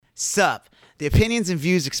Sup. The opinions and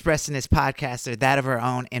views expressed in this podcast are that of our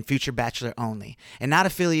own and Future Bachelor only, and not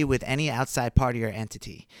affiliated with any outside party or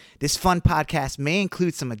entity. This fun podcast may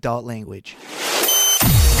include some adult language.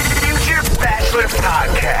 Future Bachelor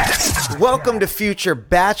Podcast. Welcome to Future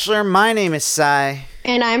Bachelor. My name is Sai.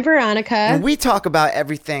 And I'm Veronica. And we talk about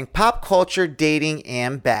everything pop culture, dating,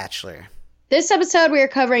 and Bachelor. This episode, we are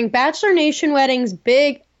covering Bachelor Nation weddings,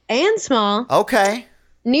 big and small. Okay.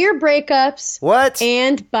 Near breakups. What?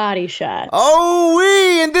 And body shots.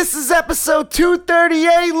 Oh, and this is episode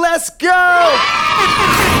 238. Let's go!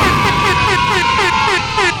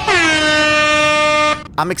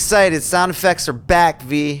 I'm excited. Sound effects are back,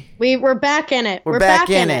 V. We're back in it. We're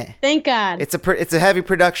back in it. Thank God. It's a heavy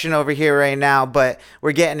production over here right now, but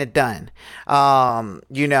we're getting it done.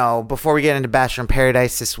 Before we get into Bachelor in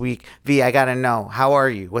Paradise this week, V, I gotta know, how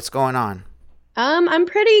are you? What's going on? I'm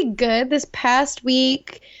pretty good. This past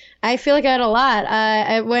week, I feel like I had a lot.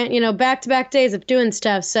 I went, back-to-back days of doing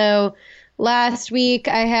stuff. So last week,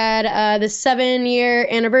 I had the 7-year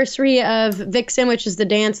anniversary of Vixen, which is the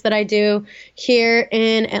dance that I do here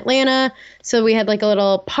in Atlanta. So we had like a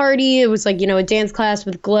little party. It was like, a dance class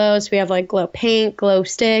with glow. So we have like glow paint, glow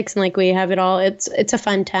sticks, and like we have it all. It's a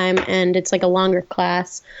fun time, and it's like a longer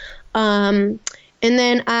class. And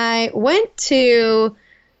then I went to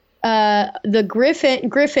the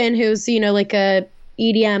Griffin, who's, like a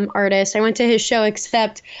EDM artist. I went to his show,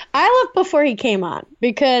 except I left before he came on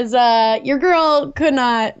because your girl could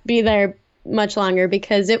not be there much longer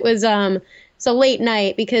because it's a late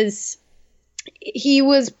night because he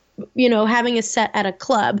was, having a set at a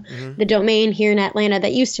club, the Domain here in Atlanta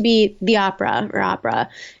that used to be the Opera.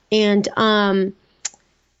 And,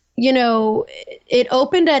 it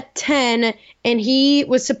opened at 10 and he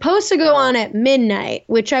was supposed to go on at midnight,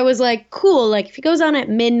 which I was like, cool. Like if he goes on at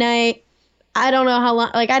midnight, I don't know how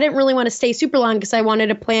long, like I didn't really want to stay super long because I wanted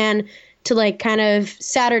to plan to like kind of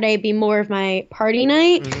Saturday be more of my party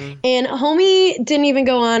night. And homie didn't even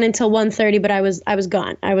go on until 1:30, but I was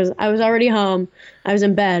gone. I was already home. I was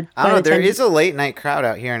in bed. I don't know. There is a late night crowd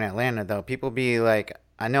out here in Atlanta though. People be like,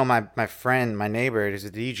 I know my friend, my neighbor is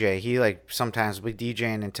a DJ. He like sometimes will be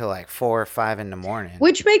DJing until like 4 or 5 in the morning.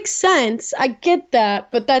 Which makes sense. I get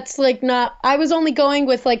that, but that's like not. I was only going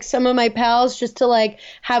with like some of my pals just to like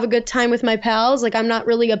have a good time with my pals. Like I'm not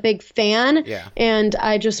really a big fan. Yeah. And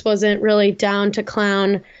I just wasn't really down to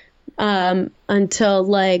clown until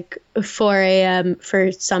like 4 a.m.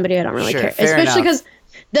 for somebody I don't really care. Especially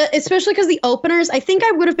because the openers, I think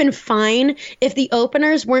I would have been fine if the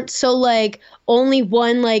openers weren't so like only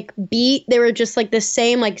one like beat. They were just like the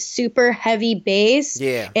same like super heavy bass.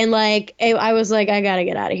 Yeah. And like I was like, I gotta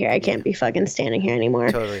get out of here. I can't be fucking standing here anymore.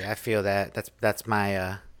 Totally, I feel that. That's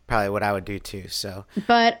my probably what I would do too. So.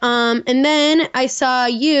 But and then I saw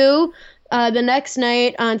you the next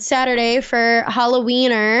night on Saturday for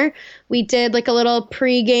Halloweener. We did like a little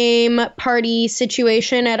pregame party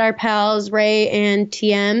situation at our pals Ray and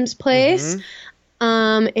TM's place.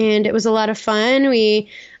 And it was a lot of fun. We,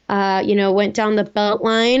 went down the belt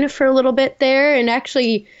line for a little bit there. And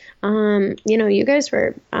actually, you guys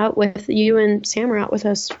were out with, you and Sam were out with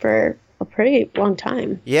us for a pretty long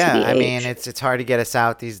time. Yeah, I mean, it's hard to get us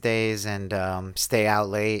out these days and stay out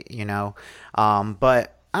late,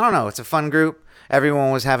 but I don't know. It's a fun group.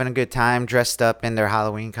 Everyone was having a good time, dressed up in their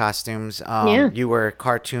Halloween costumes. You were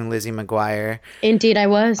cartoon Lizzie McGuire. Indeed, I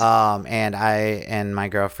was. And I and my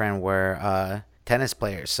girlfriend were tennis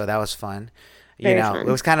players, so that was fun. Very fun.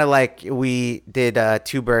 It was kind of like we did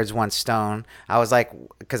two birds, one stone. I was like,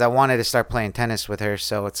 because I wanted to start playing tennis with her,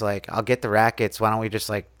 so it's like, I'll get the rackets. Why don't we just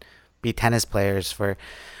like be tennis players for?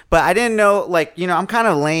 But I didn't know, I'm kind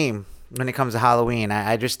of lame when it comes to Halloween.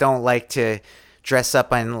 I just don't like to dress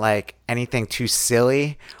up in like anything too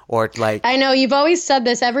silly or like. I know you've always said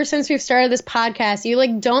this ever since we've started this podcast. You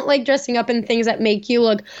like don't like dressing up in things that make you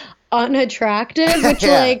look unattractive, which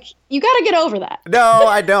like you got to get over that. No,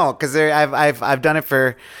 I don't, because I've done it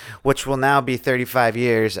for, which will now be 35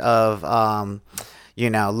 years of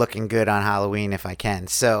looking good on Halloween if I can.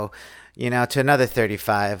 So. To another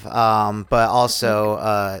 35. But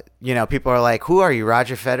also, people are like, who are you,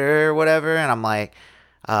 Roger Federer or whatever? And I'm like,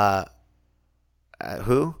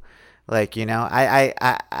 who? Like,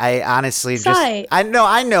 I honestly I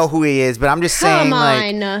know who he is, but I'm just saying,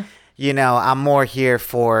 like, I'm more here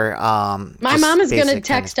for my mom is going to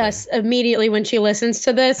text us immediately when she listens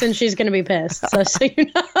to this, and she's going to be pissed. So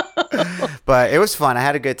you know. But it was fun. I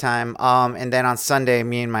had a good time. And then on Sunday,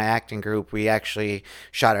 me and my acting group, we actually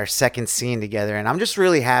shot our second scene together, and I'm just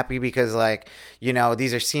really happy because, like,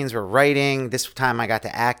 these are scenes we're writing. This time I got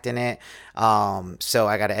to act in it. So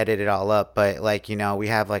I got to edit it all up. But like, you know, we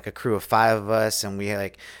have like a crew of 5 of us, and we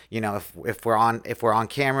like, you know, if we're on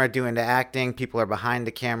camera doing the acting, people are behind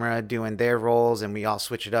the camera doing their roles, and we all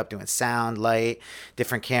switch it up, doing sound, light,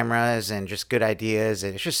 different cameras, and just good ideas.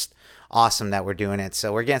 And it's just awesome that we're doing it.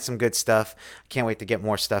 So we're getting some good stuff. Can't wait to get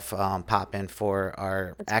more stuff popping for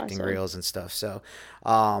our acting reels and stuff. So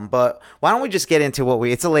but why don't we just get into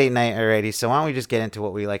it's a late night already, so why don't we just get into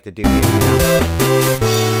what we like to do here, you know?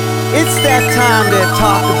 It's that time to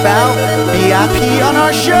talk about BIP on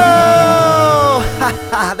our show.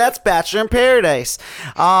 That's Bachelor in Paradise.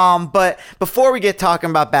 But before we get talking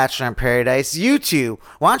about Bachelor in Paradise, you two,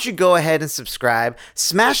 why don't you go ahead and subscribe,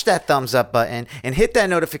 smash that thumbs up button, and hit that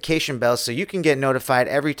notification bell so you can get notified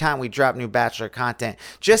every time we drop new Bachelor content,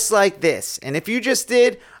 just like this. And if you just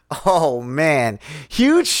did, oh man,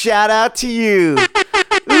 huge shout out to you.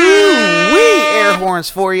 Ooh-wee, air horns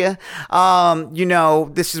for you. You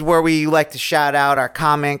know, this is where we like to shout out our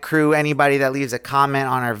comment crew. Anybody that leaves a comment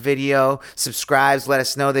on our video, subscribes, let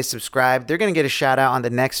us know they subscribe. They're going to get a shout out on the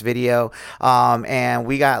next video. And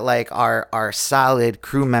we got like our solid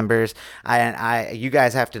crew members. I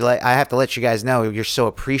have to let you guys know you're so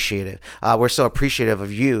appreciative. We're so appreciative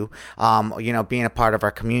of you, you know, being a part of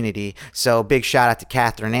our community. So big shout out to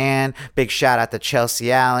Catherine Ann, big shout out to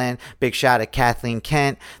Chelsea Allen, big shout out to Kathleen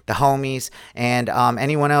Kent, the homies, and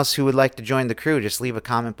anyone else who would like to join the crew, just leave a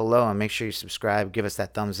comment below and make sure you subscribe, give us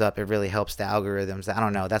that thumbs up. It really helps the algorithms. I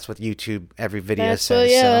don't know, that's what YouTube every video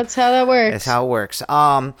says. Yeah, so that's how that works. That's how it works.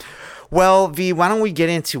 Well, V, why don't we get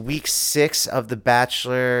into week 6 of the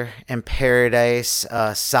Bachelor in Paradise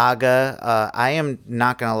saga? I am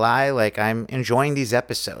not going to lie, like, I'm enjoying these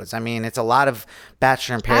episodes. I mean, it's a lot of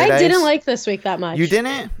Bachelor in Paradise. I didn't like this week that much. You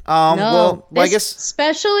didn't? No. Well, I guess...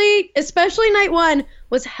 Especially night 1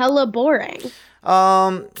 was hella boring.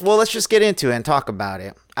 Well, let's just get into it and talk about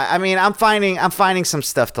it. I mean, I'm finding some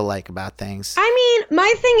stuff to like about things. I mean,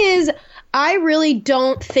 my thing is, I really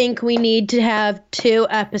don't think we need to have 2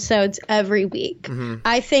 episodes every week. Mm-hmm.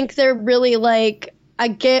 I think they're really like, I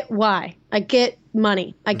get why. I get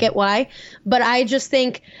money. I get why. But I just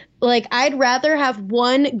think, like, I'd rather have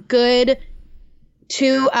one good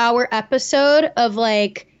 2-hour episode of,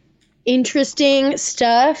 like, interesting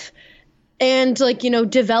stuff and, like, you know,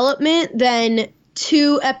 development than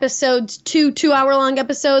 2 episodes, 2-hour-long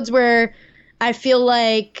episodes where I feel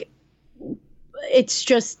like it's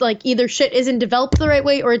just like either shit isn't developed the right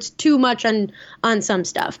way or it's too much on some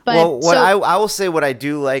stuff. But well, I will say what I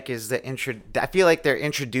do like is I feel like they're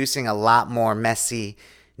introducing a lot more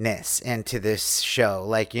messiness into this show.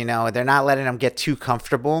 Like, you know, they're not letting them get too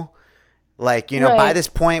comfortable. Like, you know, by this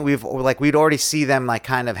point we'd already see them like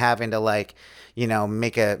kind of having to like, you know,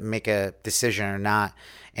 make a decision or not.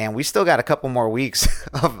 And we still got a couple more weeks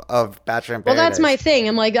of Bachelor in Paradise. Well, that's my thing.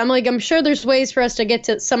 I'm sure there's ways for us to get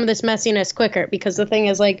to some of this messiness quicker, because the thing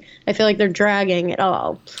is, like, I feel like they're dragging it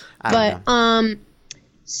all.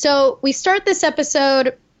 So we start this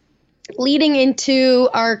episode leading into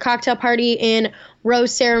our cocktail party and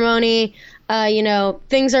rose ceremony. You know,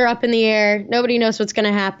 things are up in the air. Nobody knows what's going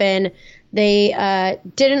to happen. They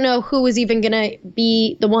didn't know who was even going to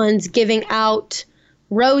be the ones giving out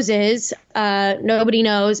roses. Nobody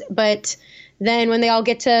knows. But then when they all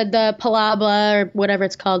get to the Palapa or whatever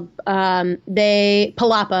it's called,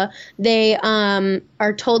 Palapa, they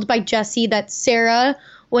are told by Jesse that Sarah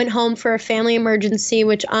went home for a family emergency,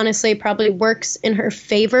 which honestly probably works in her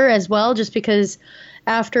favor as well, just because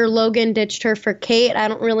after Logan ditched her for Kate, I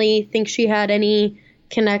don't really think she had any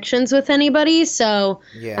connections with anybody, so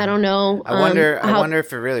yeah. I don't know. I wonder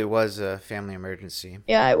if it really was a family emergency.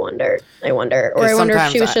 Yeah, I wonder, or I wonder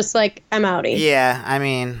if she was just like, I'm outie. Yeah, I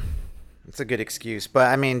mean, it's a good excuse, but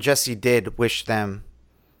I mean, Jesse did wish them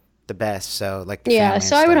the best, so like the family and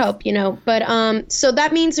so I would hope, you know, but so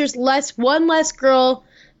that means there's one less girl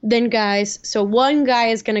than guys, so one guy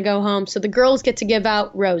is gonna go home, so the girls get to give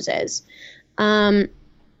out roses.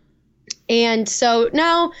 And so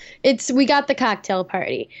now we got the cocktail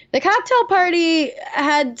party. The cocktail party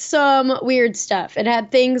had some weird stuff. It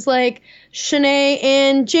had things like Shanae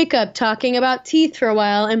and Jacob talking about teeth for a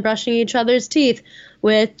while and brushing each other's teeth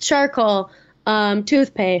with charcoal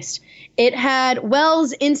toothpaste. It had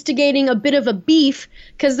Wells instigating a bit of a beef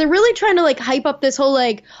because they're really trying to like hype up this whole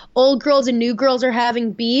like old girls and new girls are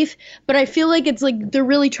having beef. But I feel like it's like they're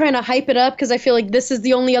really trying to hype it up because I feel like this is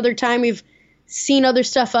the only other time we've seen other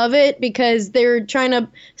stuff of it because they're trying to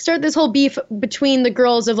start this whole beef between the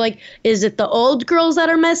girls of like, is it the old girls that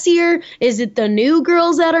are messier? Is it the new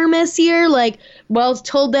girls that are messier? Like, Wells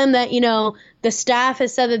told them that, the staff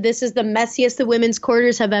has said that this is the messiest the women's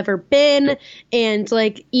quarters have ever been, and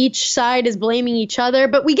like each side is blaming each other,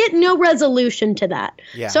 but we get no resolution to that.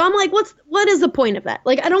 Yeah. So I'm like, what is the point of that?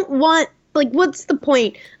 Like, I don't want, like, what's the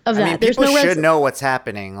point of that? I mean, people should know what's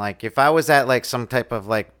happening. Like, if I was at like some type of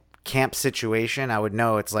like camp situation, I would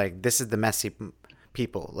know it's like, this is the messy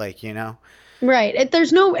people, like, Right.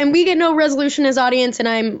 There's no, and we get no resolution as audience, and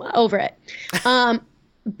I'm over it.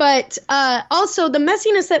 But also the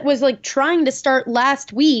messiness that was like trying to start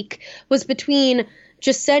last week was between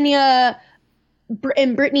Jasenia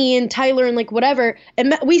and Brittany and Tyler and like whatever,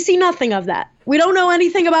 and we see nothing of that. We don't know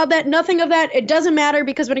anything about that, nothing of that. It doesn't matter,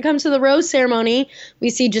 because when it comes to the rose ceremony,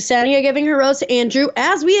 we see Jasenia giving her rose to Andrew,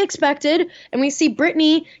 as we expected, and we see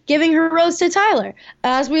Brittany giving her rose to Tyler,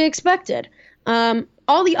 as we expected.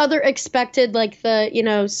 All the other expected, like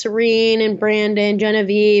the, Serene and Brandon,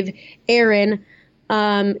 Genevieve, Aaron,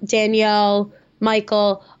 Danielle,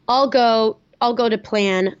 Michael, all go to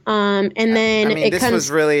plan. And then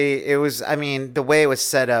the way it was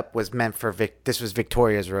set up was meant for this was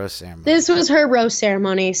Victoria's rose ceremony. This was her rose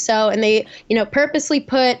ceremony. So, and they, purposely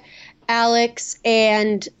put Alex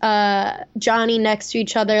and Johnny next to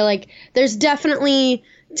each other. Like, there's definitely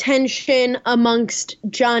tension amongst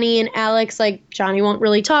Johnny and Alex. Like, Johnny won't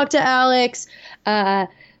really talk to Alex.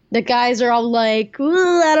 The guys are all like,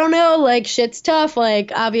 I don't know, like, shit's tough.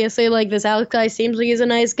 Like, obviously, like, this Alex guy seems like he's a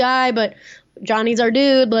nice guy, but Johnny's our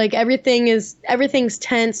dude. Like, everything's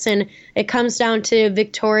tense, and it comes down to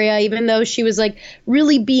Victoria, even though she was, like,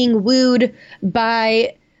 really being wooed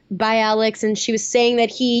by Alex, and she was saying that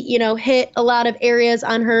he, hit a lot of areas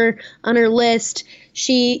on her list.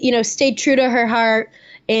 She, stayed true to her heart,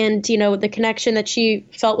 and, the connection that she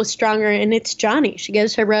felt was stronger, and it's Johnny. She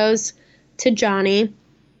gives her rose to Johnny.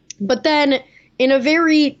 But then, in a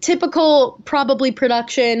very typical, probably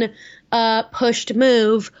production pushed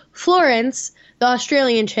move, Florence, the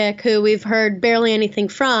Australian chick who we've heard barely anything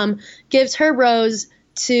from, gives her rose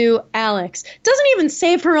to Alex. Doesn't even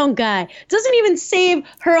save her own guy. Doesn't even save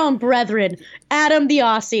her own brethren. Adam the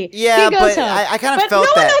Aussie. Yeah, he goes but home. I kind of felt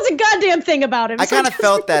that. No one knows a goddamn thing about him. I kind of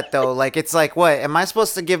felt that, though. Like, it's like, what? Am I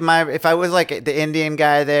supposed to give if I was like the Indian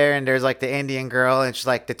guy there, and there's like the Indian girl, and she's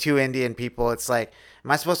like the two Indian people, it's like, am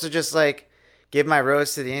I supposed to just like give my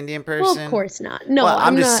rose to the Indian person? Well, of course not. No, well,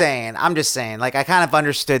 I'm just not. saying. Like, I kind of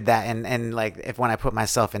understood that, and like when I put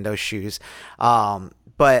myself in those shoes,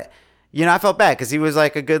 but I felt bad because he was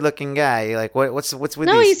like a good-looking guy. Like, what's with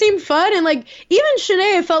No, he seemed fun, and like even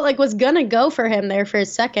Shanae, I felt like was gonna go for him there for a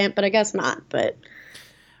second, but I guess not. But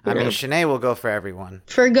I mean, Shanae will go for everyone.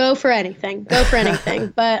 Go for anything. But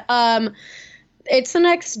it's the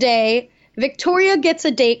next day. Victoria gets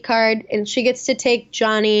a date card, and she gets to take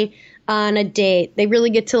Johnny on a date. They really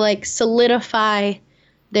get to like solidify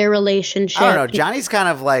their relationship. I don't know. Johnny's kind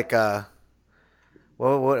of like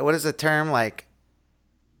what is the term, like?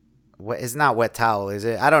 What, it's not wet towel, is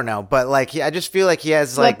it? I don't know, but like I just feel like he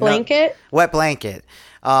has like wet blanket.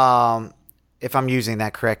 If I'm using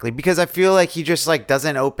that correctly, because I feel like he just like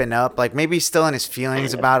doesn't open up. Like, maybe he's still in his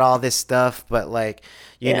feelings about all this stuff, but like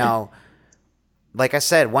you know. Like I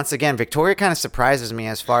said, once again, Victoria kind of surprises me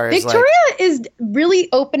as far as Victoria is really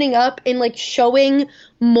opening up and like showing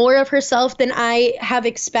more of herself than I have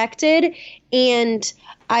expected, and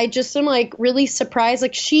I just am like really surprised.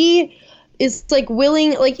 Like, she is like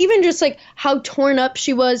willing, like even just like how torn up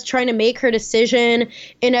she was trying to make her decision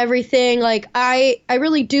and everything. Like I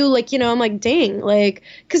really do like, I'm like, dang, like,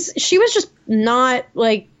 because she was just not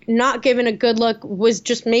given a good look, was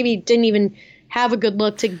just maybe didn't even have a good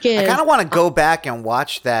look to give. I kind of want to go back and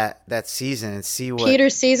watch that season and see what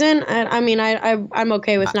Peter's season. I'm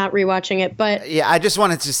okay with not rewatching it, but yeah, I just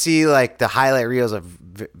wanted to see like the highlight reels of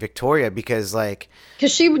Victoria because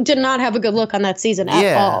she did not have a good look on that season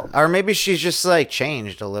at all. Or maybe she's just like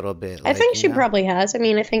changed a little bit. I think she probably has. I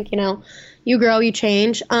mean, I think you grow, you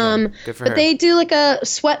change. Good for her. They do like a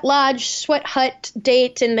sweat hut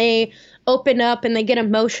date, and they open up and they get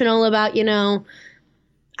emotional about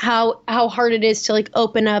how hard it is to like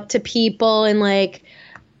open up to people and like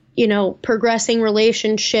progressing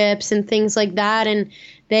relationships and things like that. And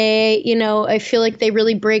they I feel like they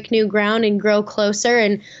really break new ground and grow closer,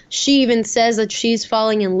 and she even says that she's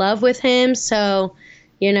falling in love with him. So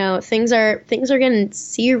things are getting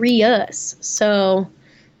serious. So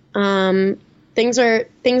things are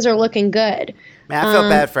looking good. Man, I felt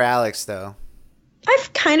bad for Alex though. I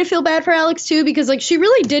kind of feel bad for Alex too, because like she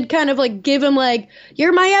really did kind of like give him like,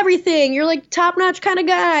 you're my everything, you're like top notch kind of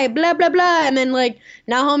guy, blah blah blah, and then like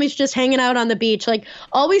now homie's just hanging out on the beach. Like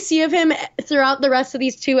all we see of him throughout the rest of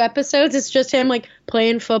these 2 episodes is just him like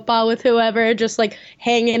playing football with whoever, just like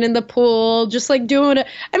hanging in the pool, just like doing it.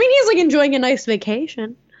 I mean, he's like enjoying a nice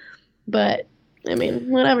vacation, but I mean,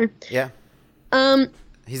 whatever. Yeah.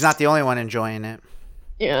 He's not the only one enjoying it.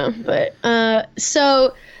 Yeah, but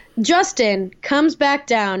so Justin comes back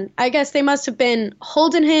down. I guess they must have been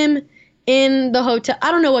holding him in the hotel.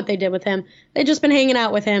 I don't know what they did with him. They just been hanging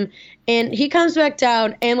out with him, and he comes back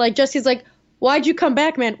down, and like Jesse's like, "Why'd you come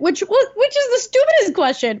back, man?" Which is the stupidest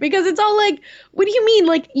question, because it's all like, "What do you mean?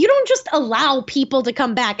 Like you don't just allow people to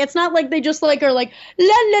come back. It's not like they just like are like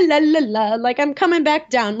la la la la la. Like I'm coming back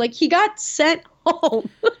down. Like he got sent home."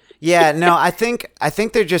 Yeah, no, I think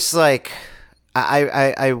they're just like,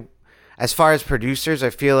 I as far as producers,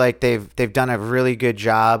 I feel like they've done a really good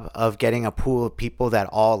job of getting a pool of people that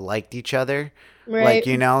all liked each other. Right. Like,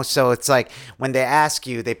 you know, so it's like when they ask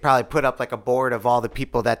you, they probably put up like a board of all the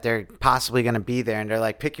people that they're possibly going to be there. And they're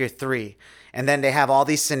like, pick your 3. And then they have all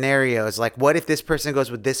these scenarios. Like, what if this person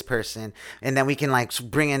goes with this person? And then we can like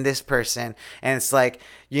bring in this person. And it's like,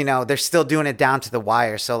 you know, they're still doing it down to the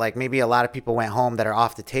wire. So like maybe a lot of people went home that are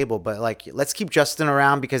off the table. But like, let's keep Justin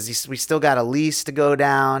around because we still got Elise to go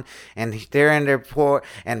down. And they're in their port.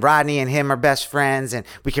 And Rodney and him are best friends. And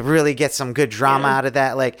we could really get some good drama out of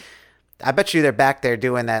that. Like, I bet you they're back there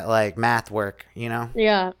doing that like math work, you know?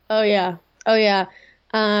 Yeah. Oh yeah. Oh yeah.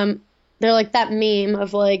 They're like that meme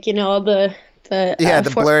of like, you know, the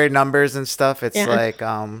blurry numbers and stuff. It's like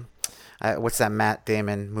what's that Matt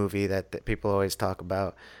Damon movie that people always talk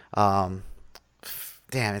about? Damn,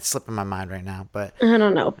 it's slipping my mind right now, but I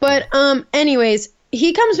don't know. But anyways,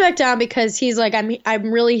 he comes back down because he's like,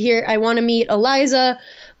 I'm really here. I want to meet Eliza,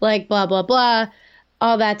 like blah blah blah,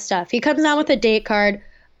 all that stuff. He comes down with a date card.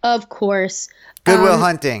 Of course. Goodwill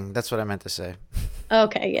Hunting. That's what I meant to say.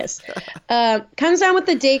 Okay, yes. Comes down with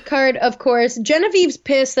the date card, of course. Genevieve's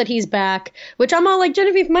pissed that he's back, which I'm all like,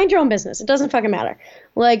 Genevieve, mind your own business. It doesn't fucking matter.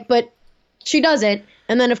 Like, but she doesn't.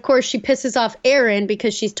 And then, of course, she pisses off Aaron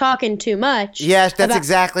because she's talking too much. Yeah, that's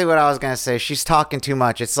exactly what I was going to say. She's talking too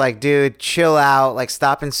much. It's like, dude, chill out. Like,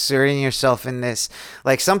 stop inserting yourself in this.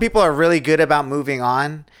 Like, some people are really good about moving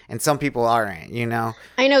on, and some people aren't, you know?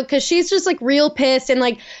 I know, because she's just, like, real pissed. And,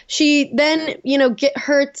 like, she then, you know,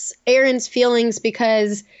 hurts Aaron's feelings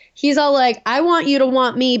because he's all like, I want you to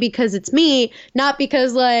want me because it's me, not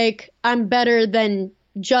because, like, I'm better than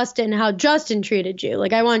Justin, how Justin treated you.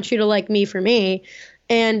 Like, I want you to like me for me.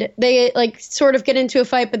 And they like sort of get into a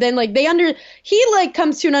fight, but then like he like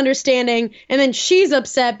comes to an understanding, and then she's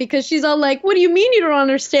upset because she's all like, "What do you mean you don't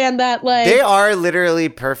understand that?" Like they are literally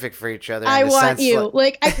perfect for each other. I want you.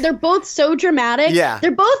 They're both so dramatic. Yeah,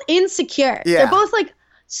 they're both insecure. Yeah, they're both like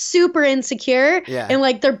super insecure. Yeah, and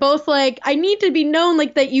like they're both like, I need to be known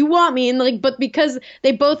like that you want me, and like, but because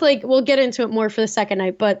they both like, we'll get into it more for the second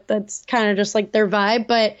night, but that's kind of just like their vibe.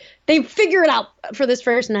 But they figure it out for this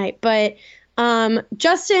first night, but.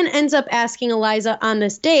 Justin ends up asking Eliza on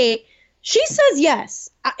this date. She says yes.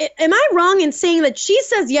 Am I wrong in saying that she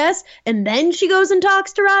says yes and then she goes and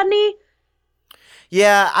talks to Rodney?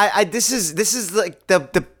 Yeah, this is like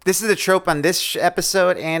this is the trope on this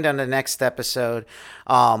episode and on the next episode,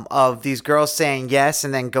 of these girls saying yes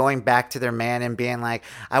and then going back to their man and being like,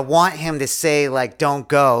 I want him to say like, don't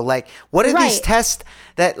go. Like, what are these tests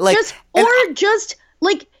that like, just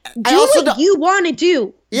like do what you want to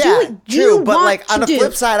do. Yeah, true. But like on the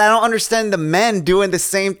flip side, I don't understand the men doing the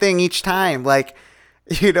same thing each time. Like,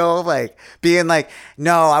 you know, like being like,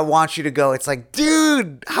 no, I want you to go. It's like,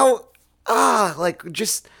 dude, like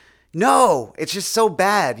just no. It's just so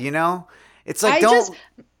bad, you know? It's like,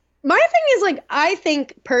 my thing is like, I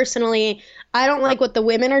think personally, I don't like what the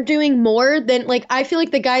women are doing more than like, I feel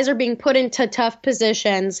like the guys are being put into tough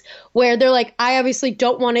positions where they're like, I obviously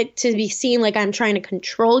don't want it to be seen like I'm trying to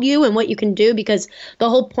control you and what you can do, because the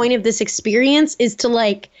whole point of this experience is to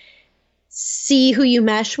like see who you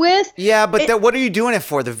mesh with. Yeah, but what are you doing it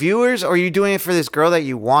for? The viewers, or are you doing it for this girl that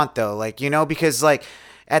you want though? Like, you know, because like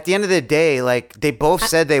at the end of the day, like they both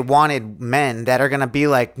said they wanted men that are going to be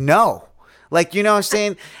like, no. Like, you know what I'm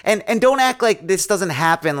saying? And don't act like this doesn't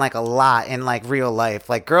happen like a lot in like real life.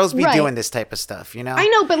 Like girls be doing this type of stuff, you know? I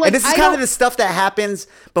know, but like, and this is kind of the stuff that happens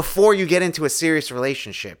before you get into a serious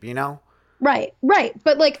relationship, you know? Right.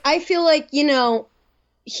 But like, I feel like, you know,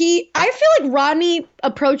 I feel like Rodney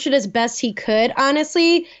approached it as best he could,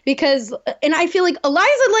 honestly, because, and I feel like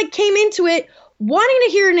Eliza like came into it wanting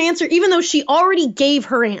to hear an answer even though she already gave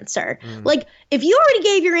her answer. Like, if you already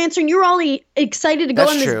gave your answer and you're already excited to go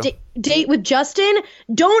That's on this true. date with Justin,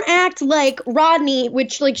 don't act like Rodney,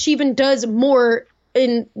 which like she even does more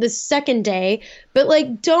in the second day, but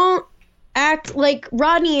like don't act like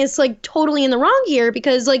Rodney is like totally in the wrong here,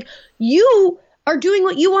 because like you are doing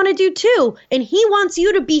what you want to do too, and he wants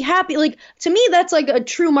you to be happy. Like, to me, that's like a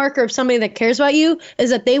true marker of somebody that cares about you, is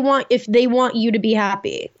that they want you to be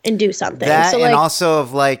happy and do something. That, so and like, also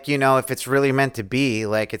of like, you know, if it's really meant to be,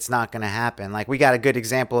 like, it's not going to happen. Like, we got a good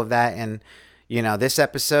example of that in, you know, this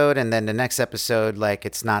episode, and then the next episode, like,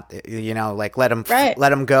 it's not, you know, like, let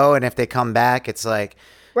them go, and if they come back, it's like,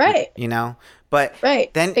 right. you know, but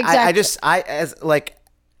Right, then exactly.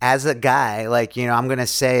 as a guy, like, you know, I'm gonna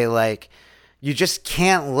say, like, you just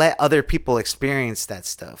can't let other people experience that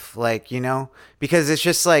stuff, like, you know, because it's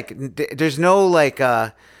just like there's no like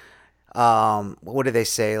what do they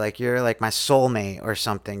say, like, you're like my soulmate or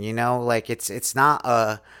something, you know, like it's not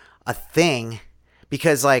a thing,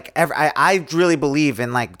 because like I really believe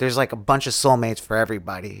in, like, there's like a bunch of soulmates for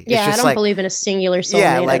everybody. Yeah, It's just I don't like, believe in a singular soulmate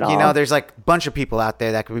yeah, like, at all. you know, there's like a bunch of people out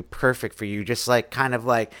there that could be perfect for you. Just like kind of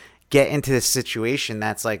like get into this situation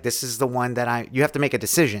that's like, this is the one that you have to make a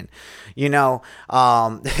decision, you know.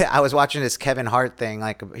 I was watching this Kevin Hart thing,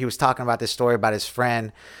 like he was talking about this story about his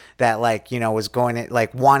friend that, like, you know, was going to,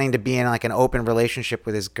 like, wanting to be in like an open relationship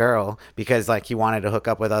with his girl because like he wanted to hook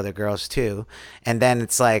up with other girls too. And then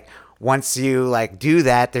it's like, once you like do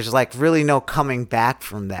that, there's like really no coming back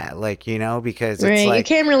from that, like, you know, because it's like, you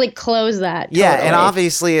can't really close that. yeah, and totally.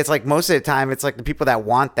 obviously it's like most of the time it's like the people that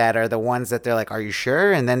want that are the ones that they're like, are you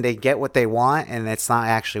sure? And then they get what they want, and it's not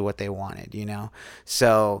actually what they wanted, you know.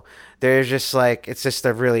 So there's just like, it's just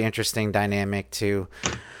a really interesting dynamic to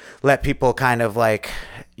let people kind of like,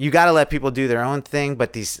 you got to let people do their own thing,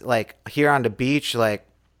 but these, like, here on the beach, like,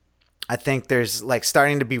 I think there's like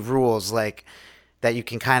starting to be rules, like, that you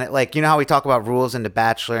can kind of, like, you know how we talk about rules in The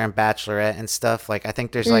Bachelor and Bachelorette and stuff, like, I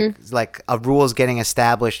think there's like a rules getting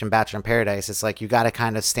established in Bachelor in Paradise. It's like you got to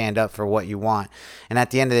kind of stand up for what you want, and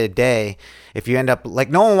at the end of the day, if you end up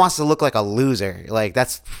like, no one wants to look like a loser, like,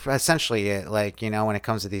 that's essentially it, like, you know, when it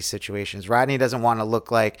comes to these situations. Rodney doesn't want to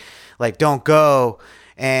look like don't go,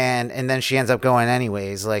 and then she ends up going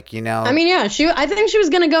anyways, like, you know. I mean, yeah, I think she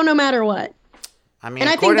was gonna go no matter what. I mean, And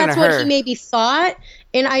I think according that's to what her, he maybe thought.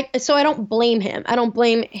 And I don't blame him. I don't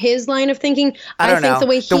blame his line of thinking. I don't think know.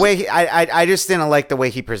 the way he I just didn't like the way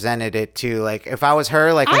he presented it too. Like, if I was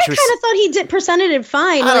her, like, when I she was, kind of thought he presented it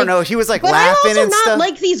fine. I don't know. He was like but laughing I also and not stuff.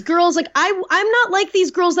 like these girls. Like I'm not like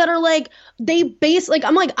these girls that are like, they base, like,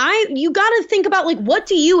 I'm like, you got to think about, like, what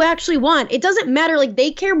do you actually want? It doesn't matter. Like, they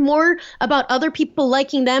care more about other people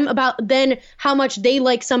liking them than how much they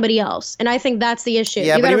like somebody else. And I think that's the issue.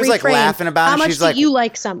 Yeah, you but he gotta was like reframe, laughing about how it. much She's do like, you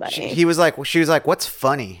like somebody? she was like, what's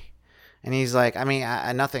funny? And he's like, I mean,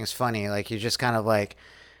 nothing's funny. Like, he's just kind of like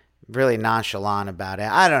really nonchalant about it.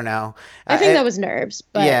 I don't know. I think that was nerves.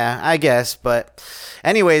 But yeah, I guess. But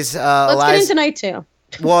anyways, let's get into night two.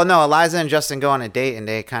 Well, no, Eliza and Justin go on a date and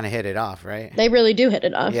they kind of hit it off, right? They really do hit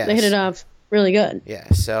it off. Yes. They hit it off really good. Yeah.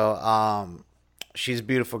 So, she's a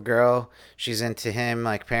beautiful girl. She's into him.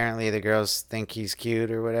 Like, apparently the girls think he's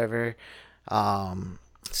cute or whatever.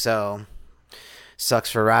 So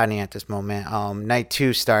sucks for Rodney at this moment. Night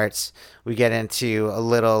two starts. We get into a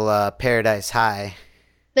little Paradise High.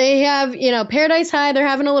 They have, Paradise High. They're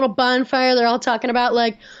having a little bonfire. They're all talking about,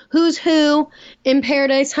 like, who's who in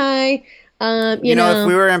Paradise High. You know, if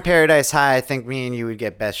we were in Paradise High, I think me and you would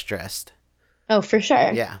get best dressed. Oh, for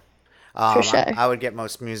sure. Yeah. For sure. I would get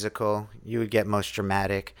most musical. You would get most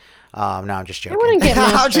dramatic. No, I'm just joking. I wouldn't get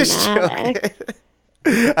most I'm just dramatic.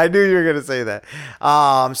 joking. I knew you were gonna say that.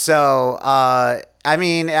 I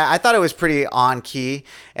mean, I thought it was pretty on key,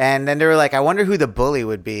 and then they were like, "I wonder who the bully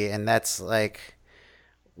would be," and that's like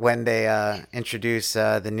when they introduce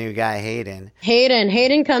the new guy, Hayden.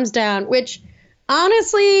 Hayden comes down, which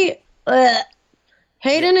honestly,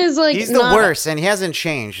 Hayden is like, he's the worst, and he hasn't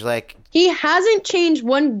changed. Like, he hasn't changed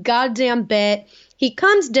one goddamn bit. He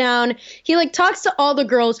comes down, he like talks to all the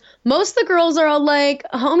girls. Most of the girls are all like,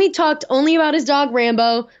 homie talked only about his dog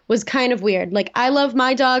Rambo, was kind of weird. Like, I love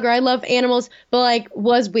my dog or I love animals, but like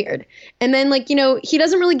was weird. And then like, he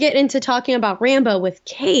doesn't really get into talking about Rambo with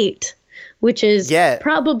Kate, which is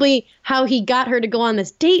probably how he got her to go on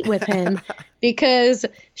this date with him. Because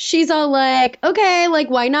she's all like, okay,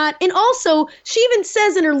 like, why not? And also, she even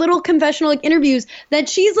says in her little confessional, like, interviews that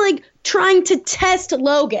she's, like, trying to test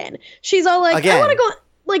Logan. She's all like, Again. I want to go,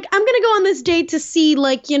 like, I'm going to go on this date to see,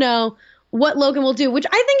 like, what Logan will do, which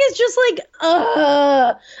I think is just, like,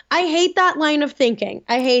 I hate that line of thinking.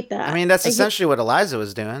 I hate that. I mean, that's essentially what Eliza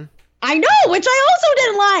was doing. I know, which I also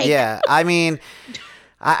didn't like. Yeah, I mean,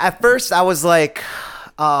 at first I was like,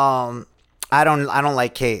 I don't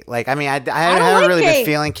like Kate. Like, I mean, I haven't like really Kate. been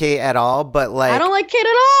feeling Kate at all, but like, I don't like Kate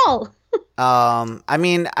at all. I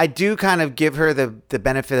mean, I do kind of give her the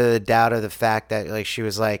benefit of the doubt of the fact that like she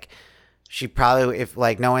was like, she probably, if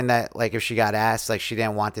like knowing that like if she got asked, like she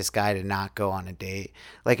didn't want this guy to not go on a date.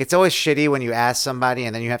 Like it's always shitty when you ask somebody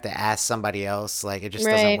and then you have to ask somebody else. Like it just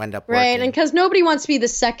doesn't end up working. Right, and because nobody wants to be the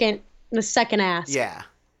second ask. Yeah,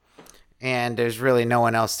 and there's really no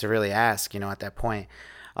one else to really ask, at that point.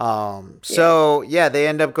 So yeah, they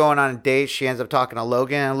end up going on a date. She ends up talking to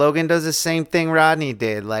Logan, and Logan does the same thing Rodney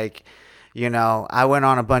did. Like, I went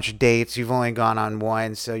on a bunch of dates. You've only gone on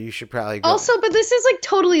one, so you should probably go. Also, but this is like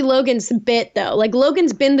totally Logan's bit though. Like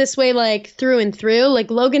Logan's been this way like through and through. Like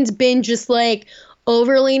Logan's been just like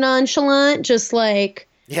overly nonchalant, just like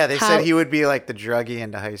yeah, they said he would be like the druggie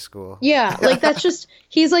into high school. Yeah, like that's just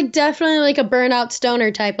he's like definitely like a burnout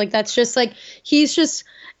stoner type. Like that's just like he's just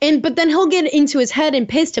but then he'll get into his head and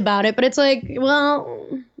pissed about it, but it's like, well,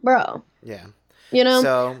 bro. Yeah.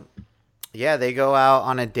 So yeah, they go out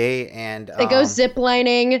on a date and they go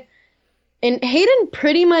ziplining, and Hayden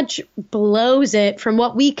pretty much blows it from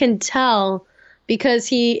what we can tell because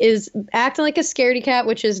he is acting like a scaredy cat,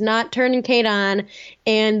 which is not turning Kate on.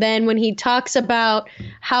 And then when he talks about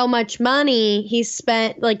how much money he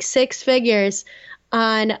spent, like 6 figures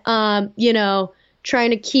on,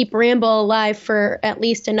 trying to keep Rambo alive for at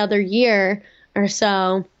least another year or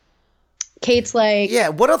so, Kate's like, yeah,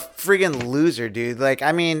 what a friggin' loser, dude. Like,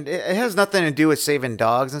 I mean, it has nothing to do with saving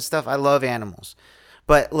dogs and stuff. I love animals.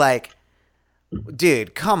 But, like,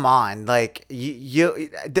 dude, come on. Like,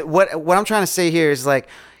 what I'm trying to say here is, like,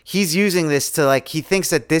 he's using this to, like, he thinks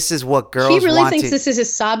that this is what girls want. He really thinks this is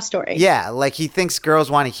his sob story. Yeah, like, he thinks girls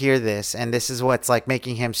want to hear this, and this is what's, like,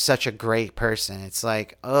 making him such a great person. It's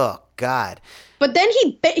like, oh, God. But then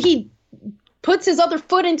he puts his other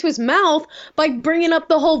foot into his mouth by bringing up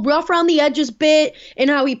the whole rough around the edges bit and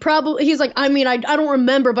how he's like, I mean, I don't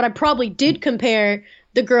remember, but I probably did compare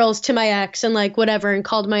the girls to my ex and like whatever and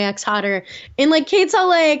called my ex hotter. And like Kate's all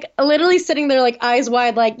like literally sitting there like eyes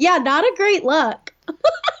wide like, yeah, not a great look.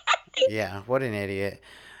 Yeah, what an idiot.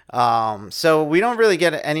 So we don't really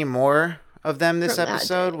get any more of them this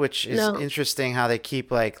episode, which is interesting how they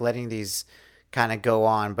keep like letting these kind of go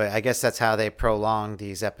on, but I guess that's how they prolong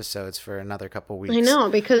these episodes for another couple weeks. I know,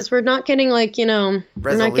 because we're not getting like, we're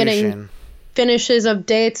not getting finishes of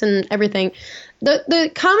dates and everything. The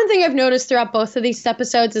common thing I've noticed throughout both of these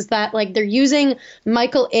episodes is that like they're using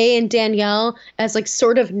Michael A. and Danielle as like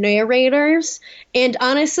sort of narrators, and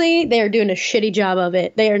honestly, they are doing a shitty job of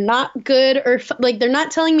it. They are not good or like they're not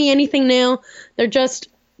telling me anything new. They're just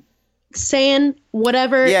saying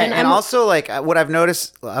whatever. Yeah, and also like what I've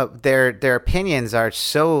noticed, their opinions are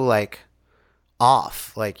so like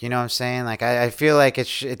off. Like, you know what I'm saying? Like I feel like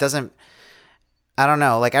it doesn't. I don't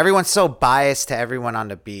know. Like everyone's so biased to everyone on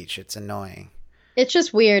the beach. It's annoying. It's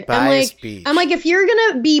just weird. Biased I'm like, if you're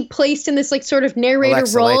gonna be placed in this like sort of narrator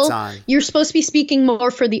Alexa, role, you're supposed to be speaking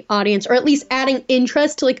more for the audience, or at least adding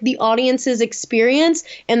interest to like the audience's experience.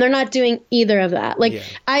 And they're not doing either of that. Like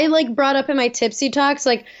I like brought up in my tipsy talks,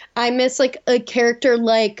 like I miss like a character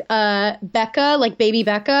like Becca, like baby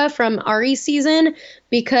Becca from Ari's season,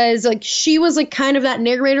 because like she was like kind of that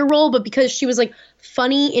narrator role, but because she was like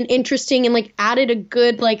funny and interesting and like added a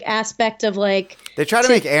good like aspect of like they try to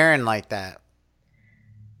make Aaron like that.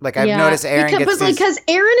 Like I've noticed Aaron because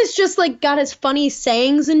Aaron is just like got his funny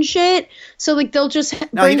sayings and shit, so like they'll just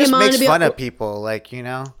bring he him on makes to be fun of people, like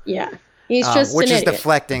Yeah, he's just which an is idiot.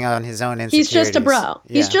 deflecting on his own insecurities. He's just a bro.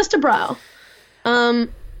 Yeah. He's just a bro.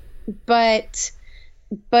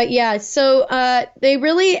 But yeah, so they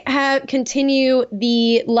really continue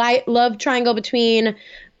the love triangle between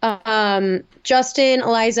Justin,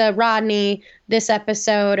 Eliza, Rodney this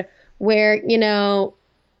episode, where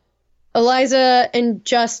Eliza and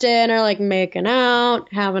Justin are like making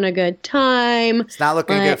out, having a good time. It's not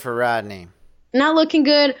looking good for Rodney. Not looking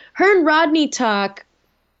good. Her and Rodney talk,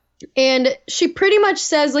 and she pretty much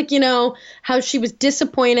says like, how she was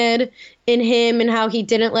disappointed in him and how he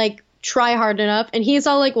didn't like try hard enough. And he's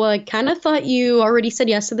all like, well, I kind of thought you already said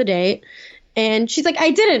yes to the date. And she's like,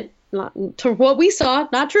 I didn't. Not, to what we saw,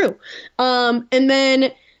 not true. And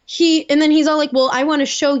then he's all like, well, I want to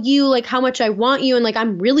show you like how much I want you, and like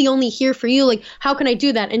I'm really only here for you, like how can I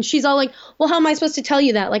do that? And she's all like, well, how am I supposed to tell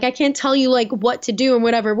you that? Like I can't tell you like what to do and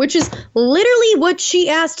whatever, which is literally what she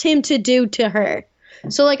asked him to do to her.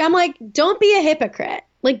 So like I'm like, don't be a hypocrite.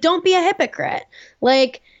 Like don't be a hypocrite.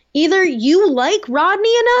 Like either you like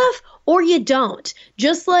Rodney enough or you don't.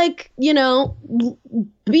 Just like,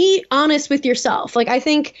 be honest with yourself. Like, I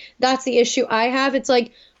think that's the issue I have. It's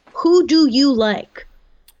like, who do you like?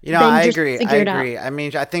 I agree. I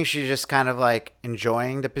mean, I think she's just kind of like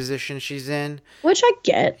enjoying the position she's in. Which I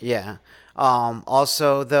get. Yeah.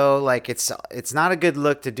 Also, though, like it's not a good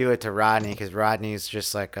look to do it to Rodney because Rodney's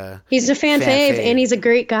just like he's a fan fave and he's a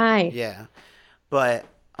great guy. Yeah, but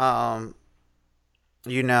I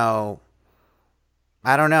don't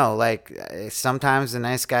know. Like sometimes the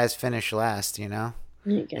nice guys finish last. It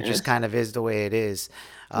just kind of is the way it is.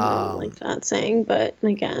 I don't like that saying, but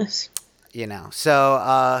I guess.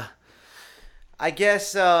 So I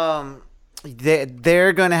guess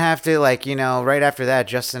they're gonna have to right after that,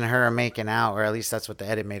 Justin and her are making out, or at least that's what the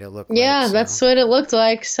edit made it look like. Yeah, that's what it looked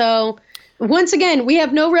like. So once again, we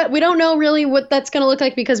have we don't know really what that's gonna look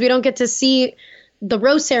like because we don't get to see the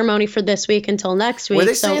rose ceremony for this week until next week. Were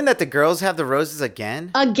they saying that the girls have the roses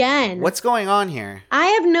again? Again. What's going on here? I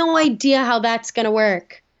have no idea how that's gonna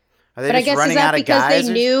work. Are they just running out of guys? But I guess is that because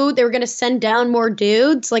they knew they were gonna send down more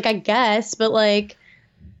dudes? Like, I guess, but like.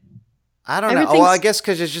 I don't know. Well, I guess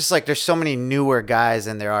because it's just like there's so many newer guys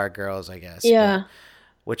than there are girls, I guess. Yeah.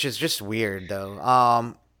 Which is just weird,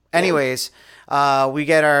 though. Anyways, we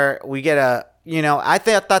get a. I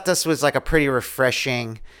thought this was like a pretty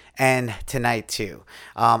refreshing end tonight too.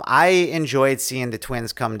 I enjoyed seeing the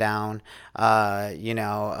twins come down.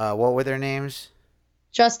 What were their names?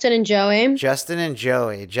 Justin and Joey. Justin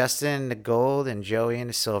in the gold and Joey in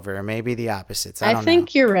the silver, or maybe the opposites. I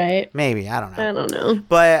think you're right. Maybe, I don't know. I don't know.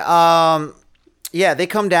 But yeah, they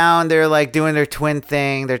come down. They're like doing their twin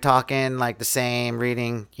thing. They're talking like the same,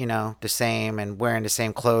 reading the same, and wearing the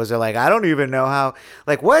same clothes. They're like, I don't even know how.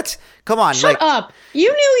 Like, what? Come on, shut up!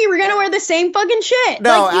 You knew you were gonna wear the same fucking shit.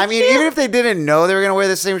 No, I mean, even if they didn't know they were gonna wear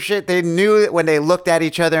the same shit, they knew it when they looked at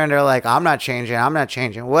each other and they're like, I'm not changing,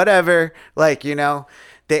 whatever. Like,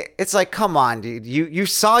 it's like, come on, dude. You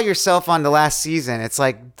saw yourself on the last season. It's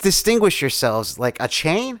like, distinguish yourselves. Like a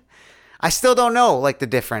chain. I still don't know, like, the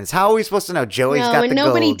difference. How are we supposed to know? Joey's got the gold.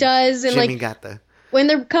 Nobody does. And Jimmy got the... When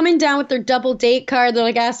they're coming down with their double date card, they're,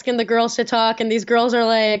 like, asking the girls to talk, and these girls are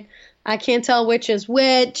like, I can't tell which is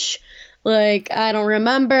which. Like, I don't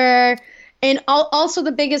remember. And also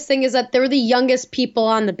the biggest thing is that they're the youngest people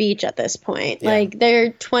on the beach at this point. Yeah. Like,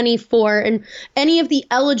 they're 24, and any of the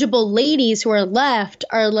eligible ladies who are left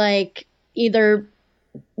are, like, either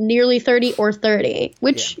nearly 30 or 30,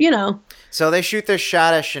 which, So they shoot their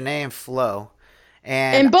shot at Shanae and Flo.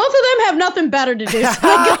 And both of them have nothing better to do.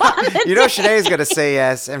 So Shanae's going to say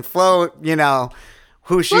yes. And Flo,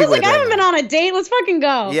 who's she with? Like, I haven't been on a date. Let's fucking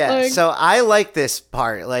go. Yeah, so I like this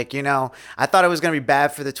part. Like, I thought it was going to be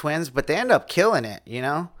bad for the twins, but they end up killing it,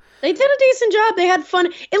 They did a decent job. They had fun.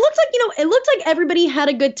 It looked like everybody had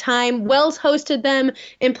a good time. Wells hosted them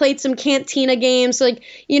and played some cantina games. Like,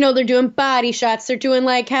 they're doing body shots. They're doing,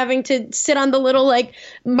 like, having to sit on the little, like,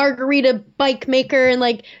 margarita bike maker and,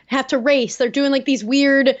 like, have to race. They're doing, like, these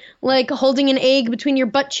weird, like, holding an egg between your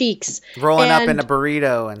butt cheeks. Rolling up in a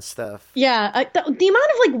burrito and stuff. Yeah. The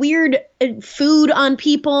amount of, like, weird food on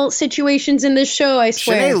people situations in this show, I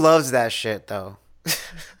swear. Shanae loves that shit, though.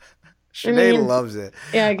 Shanae loves it.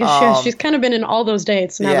 Yeah, because she's kind of been in all those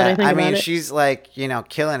dates now that I think about it. She's like,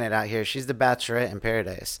 killing it out here. She's the Bachelorette in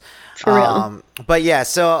Paradise. For real. But yeah,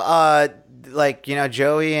 so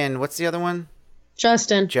Joey and what's the other one?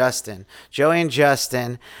 Justin. Joey and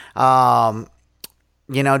Justin,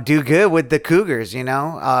 do good with the Cougars,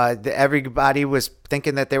 everybody was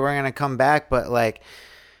thinking that they weren't going to come back, but like,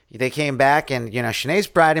 they came back and,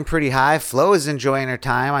 Shanae's riding pretty high. Flo is enjoying her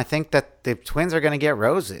time. I think that the twins are going to get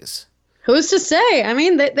roses. Who's to say? I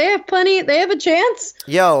mean, they have plenty. They have a chance.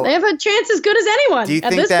 They have a chance as good as anyone. Do you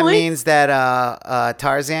think that means that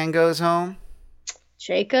Tarzan goes home?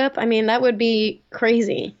 Jacob? I mean, that would be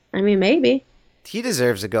crazy. I mean, maybe. He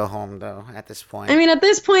deserves to go home, though, at this point. I mean, at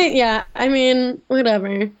this point, yeah. I mean,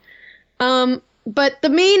 whatever. But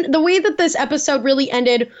the way that this episode really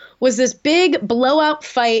ended was this big blowout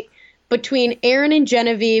fight between Aaron and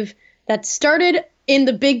Genevieve that started in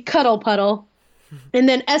the big cuddle puddle and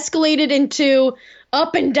then escalated into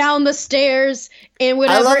up and down the stairs and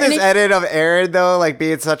whatever. I love this edit of Aaron, though, like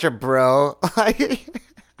being such a bro.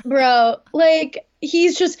 Bro, like,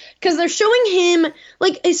 he's just, because they're showing him,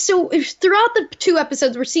 like, so throughout the two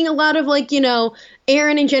episodes, we're seeing a lot of, like,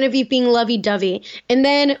 Aaron and Genevieve being lovey-dovey. And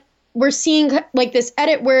then we're seeing, like, this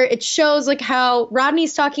edit where it shows, like, how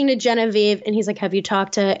Rodney's talking to Genevieve, and he's like, have you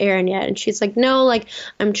talked to Aaron yet? And she's like, no, like,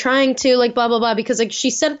 I'm trying to, like, blah, blah, blah, because, like, she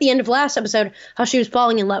said at the end of last episode how she was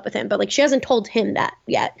falling in love with him, but, like, she hasn't told him that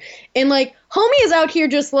yet. And, like, homie is out here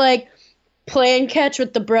just, like, playing catch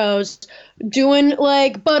with the bros, doing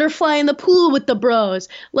like butterfly in the pool with the bros,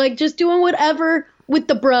 like just doing whatever with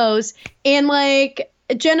the bros. And like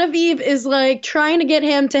Genevieve is like trying to get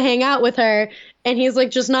him to hang out with her, and he's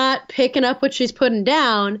like just not picking up what she's putting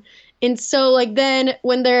down. And so like then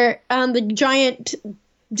when they're on the giant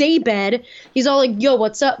day bed, he's all like, yo,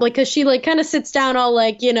 what's up? Like, cause she like kind of sits down all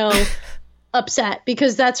like, you know, upset,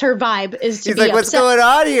 because that's her vibe, is to He's be like, upset. what's going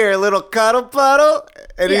on here? A little cuddle puddle?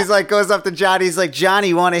 And Yeah. he's like, goes up to Johnny. He's like, Johnny,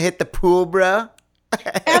 you want to hit the pool, bro?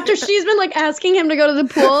 After she's been like asking him to go to the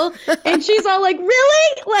pool, and she's all like,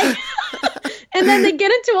 really? Like, and then they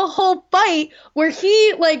get into a whole fight where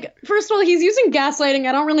he like, first of all, he's using gaslighting.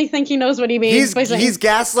 I don't really think he knows what he means. He's by saying,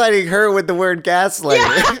 gaslighting her with the word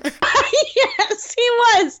gaslighting. yes, he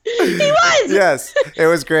was. He was. Yes, it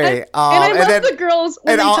was great. And I love then- the girls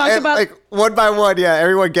when they all- talk about. like one by one, yeah,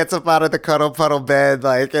 everyone gets up out of the cuddle puddle bed,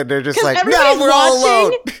 like, and they're just 'Cause like, no, everybody's we're all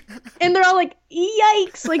alone. watching, and they're all like,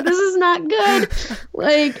 yikes, like this is not good.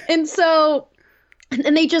 Like, and so,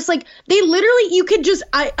 and they just like, they literally, you could just,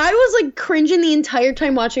 I was like cringing the entire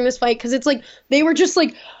time watching this fight, because it's like, they were just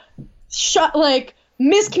like, shut, like,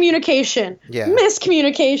 miscommunication, Yeah.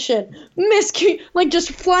 like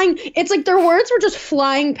just flying. It's like their words were just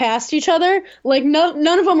flying past each other. Like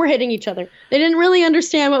none of them were hitting each other. They didn't really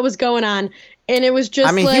understand what was going on, and it was just.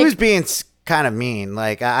 I mean, like, he was being kind of mean.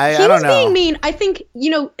 Like, I he don't was know. being mean. I think, you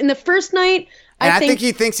know, in the first night, And I think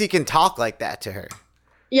he thinks he can talk like that to her.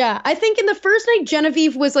 yeah, I think in the first night,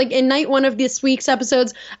 Genevieve was like, in night one of this week's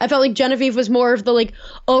episodes, I felt like Genevieve was more of the like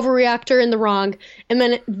overreactor in the wrong. And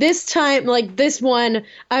then this time, like this one,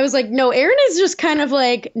 I was like, no, Aaron is just kind of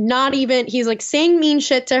like not even, he's like saying mean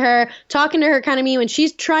shit to her, talking to her kind of mean when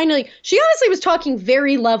she's trying to like, she honestly was talking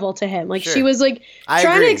very level to him. Like Sure. she was like I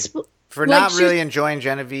trying agree. to explain. For like, not she- really enjoying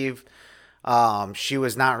Genevieve, she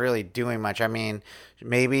was not really doing much. I mean,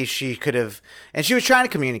 maybe she could have, and she was trying to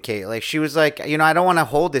communicate. Like, she was like, you know, I don't want to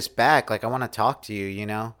hold this back. Like, I want to talk to you, you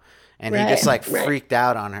know? And he just like freaked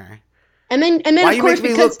out on her. And then Why of you course, make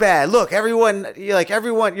me because look bad? Look, everyone,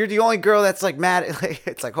 you're the only girl that's like mad. Like,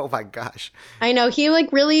 it's like, oh my gosh. I know, he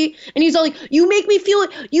like really, and he's all like, you make me feel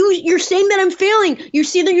like you're saying that I'm failing. You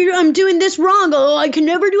see that I'm doing this wrong. Oh, I can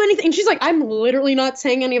never do anything. And she's like, I'm literally not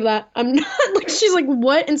saying any of that. I'm not. Like, she's like,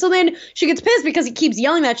 what? And so then she gets pissed because he keeps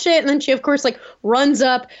yelling that shit. And then she, of course, like runs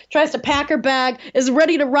up, tries to pack her bag, is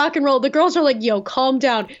ready to rock and roll. The girls are like, yo, calm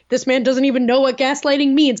down. This man doesn't even know what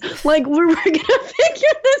gaslighting means. Like, we're gonna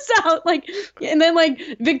figure this out. Like, and then like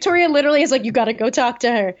Victoria literally is like, you gotta go talk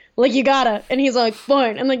to her. Like, you gotta. And he's like,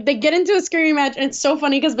 fine. And like they get into a screaming match, and it's so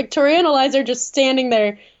funny because Victoria and Eliza are just standing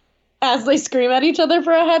there as they scream at each other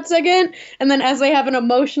for a hot second, and then as they have an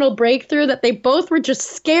emotional breakthrough that they both were just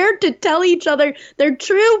scared to tell each other their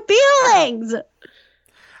true feelings.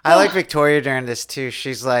 I like Victoria during this too.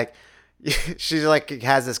 She's like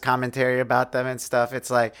has this commentary about them and stuff. It's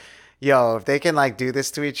like, yo, if they can like do this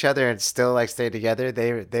to each other and still like stay together,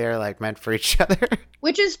 they're like meant for each other.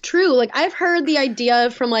 Which is true. Like, I've heard the idea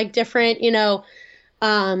from like different, you know,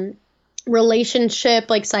 relationship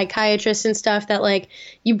like psychiatrists and stuff that like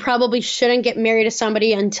you probably shouldn't get married to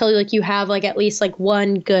somebody until like you have like at least like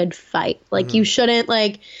one good fight. Like, you shouldn't,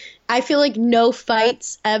 like, I feel like no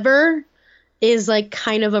fights ever is like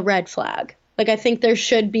kind of a red flag. Like, I think there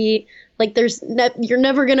should be like you're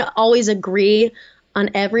never gonna always agree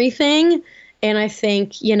on everything. And I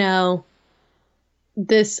think, you know,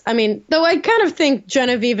 I mean, though I kind of think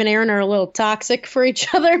Genevieve and Aaron are a little toxic for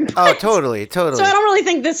each other. Oh, but- totally. So I don't really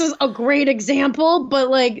think this is a great example, but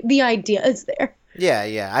like the idea is there.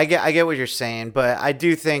 Yeah. I get what you're saying, but I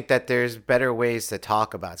do think that there's better ways to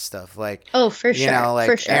talk about stuff. Like, Oh, for you sure. know, like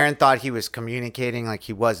for sure. Aaron thought he was communicating, like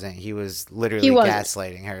he wasn't. He was literally wasn't.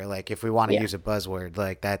 gaslighting her. Like, if we want to Yeah. use a buzzword,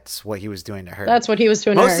 like that's what he was doing to her. That's what he was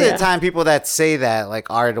doing. Most to her, of the time, people that say that like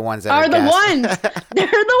are the ones that are the gaslighting. ones. They're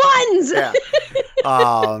the ones. Yeah.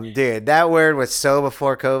 Dude, that word was so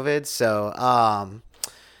before COVID. So,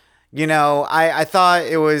 you know, I thought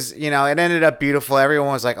it was, you know, it ended up beautiful.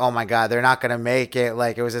 Everyone was like, oh my God, they're not going to make it.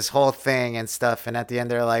 Like, it was this whole thing and stuff. And at the end,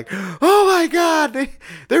 they're like, oh my God,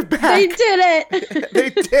 they're back. They did it. They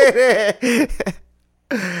did it.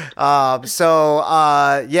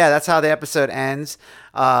 Yeah, that's how the episode ends.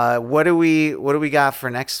 What do we got for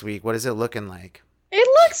next week? What is it looking like? It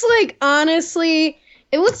looks like, honestly,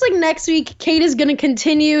 it looks like next week Kate is going to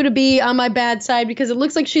continue to be on my bad side because it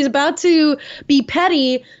looks like she's about to be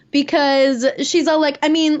petty because she's all like, I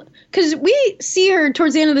mean, because we see her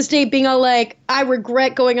towards the end of this date being all like, I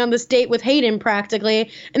regret going on this date with Hayden practically.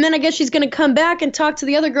 And then I guess she's going to come back and talk to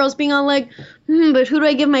the other girls being all like, but who do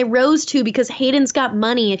I give my rose to? Because Hayden's got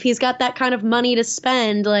money. If he's got that kind of money to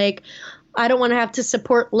spend, like, I don't want to have to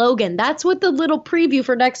support Logan. That's what the little preview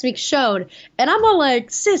for next week showed. And I'm all like,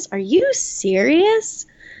 sis, are you serious?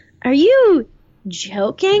 Are you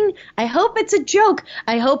joking? I hope it's a joke.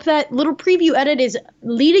 I hope that little preview edit is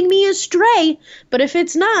leading me astray. But if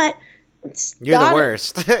it's not, you're the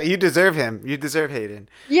worst. You deserve him. You deserve Hayden.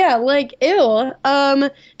 Yeah, like, ew.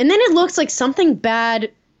 And then it looks like something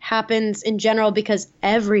bad happens in general because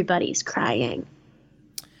everybody's crying.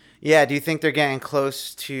 Yeah, do you think they're getting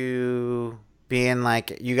close to being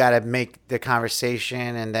like, you got to make the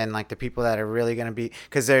conversation, and then like the people that are really going to be,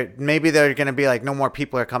 because maybe they're going to be like, no more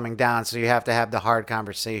people are coming down, so you have to have the hard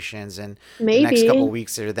conversations, and the next couple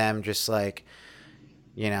weeks are them just like,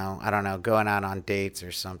 you know, I don't know, going out on dates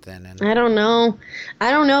or something. And I don't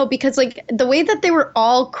know, because like the way that they were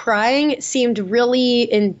all crying seemed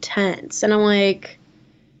really intense, and I'm like,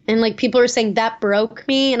 and like people were saying that broke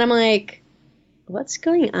me, and I'm like, what's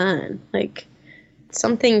going on? Like,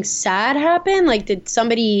 something sad happened? Like, did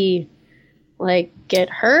somebody like get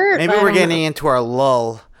hurt? Maybe we're getting into our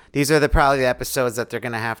lull. These are probably the episodes that they're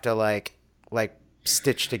gonna have to like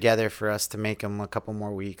stitch together for us to make them a couple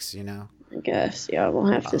more weeks, you know. I guess, yeah, we'll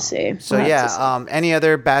have to see. So any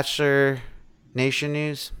other Bachelor Nation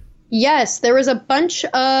news? Yes, there was a bunch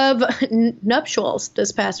of nuptials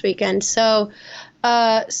this past weekend. So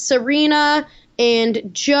Serena and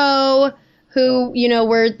Joe, who, you know,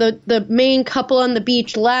 were the main couple on the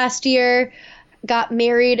beach last year, got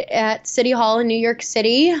married at City Hall in New York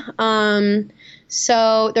City.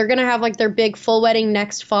 So they're going to have like their big full wedding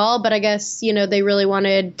next fall, but I guess, you know, they really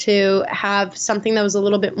wanted to have something that was a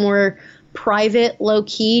little bit more private, low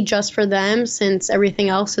key, just for them, since everything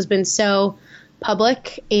else has been so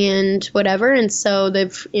public and whatever. And so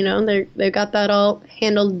they've got that all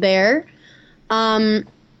handled there.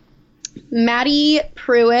 Maddie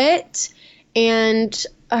Pruitt and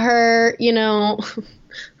her, you know,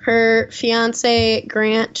 her fiance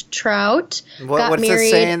Grant Trout got what's married. What's the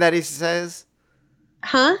saying that he says?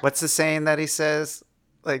 Huh? What's the saying that he says?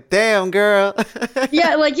 Like, damn, girl.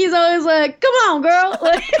 Yeah, like he's always like, come on, girl.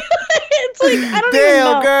 Like, it's like, I don't damn,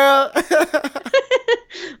 even know. Girl.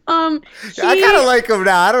 I kind of like him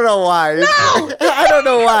now. I don't know why. No! I don't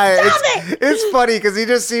know why. Stop it! It's funny because he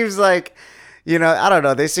just seems like, you know, I don't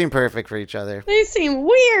know. They seem perfect for each other. They seem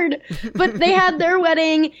weird. But they had their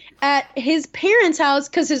wedding at his parents' house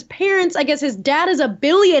because his parents, I guess his dad is a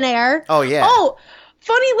billionaire. Oh, yeah. Oh,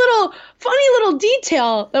 funny little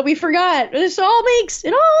detail that we forgot. It all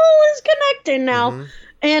is connected now. Mm-hmm.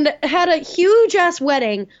 And had a huge ass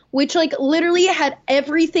wedding, which like literally had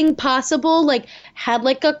everything possible. Like had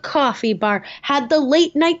like a coffee bar, had the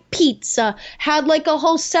late night pizza, had like a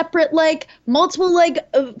whole separate like multiple like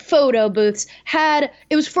photo booths.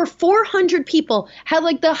 It was for 400 people. Had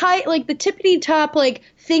like the tippity top like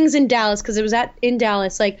things in Dallas because it was in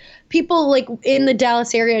Dallas. Like people like in the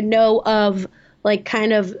Dallas area know of like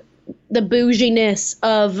kind of the bouginess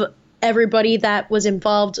of everybody that was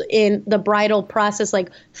involved in the bridal process, like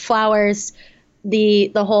flowers, the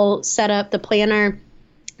whole setup, the planner,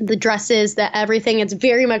 the dresses, everything. It's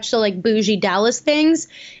very much so like bougie Dallas things.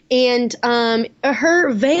 And her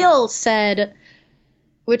veil said,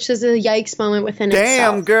 which is a yikes moment within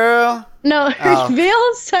itself. Damn, girl. No, her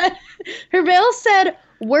veil said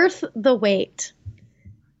worth the wait.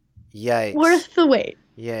 Yikes. Worth the wait.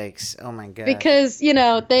 Yikes. Oh my god. Because, you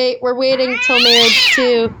know, they were waiting till marriage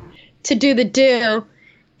to do the do,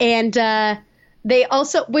 and they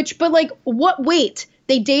also wait,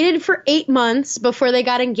 they dated for 8 months before they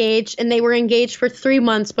got engaged, and they were engaged for 3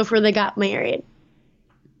 months before they got married.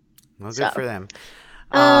 Well, good for them.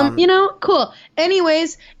 You know, cool.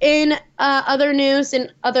 Anyways, in other news,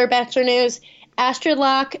 in other Bachelor news, Astrid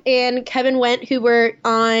Locke and Kevin Wendt, who were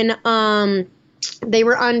on they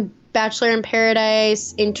were on Bachelor in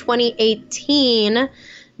Paradise in 2018.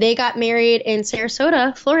 They got married in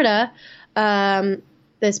Sarasota, Florida,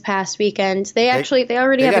 this past weekend. They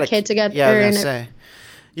already have a kid together. Yeah, I was gonna say.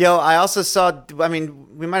 Yo, I also saw, I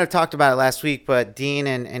mean, we might have talked about it last week, but Dean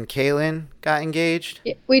and Kaylin got engaged.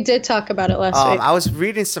 Yeah, we did talk about it last week. I was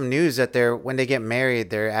reading some news that when they get married,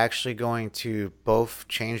 they're actually going to both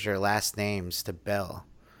change their last names to Bell,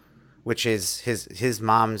 which is his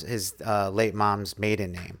late mom's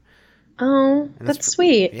maiden name. Oh, that's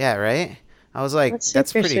sweet. Yeah, right? I was like,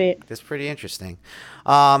 that's pretty interesting.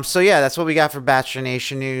 So yeah, that's what we got for Bachelor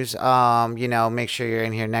Nation news. You know, make sure you're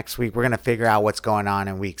in here next week. We're gonna figure out what's going on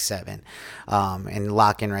in week 7, and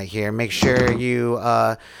lock in right here. Make sure you,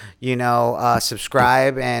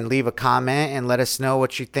 subscribe and leave a comment and let us know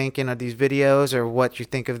what you're thinking of these videos or what you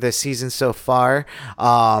think of the season so far.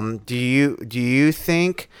 Do you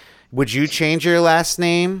think Would you change your last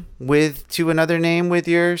name to another name with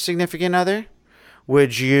your significant other?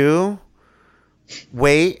 Would you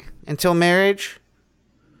wait until marriage?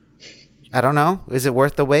 I don't know. Is it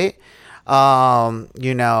worth the wait?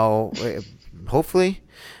 Hopefully.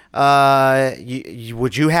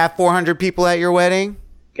 Would you have 400 people at your wedding?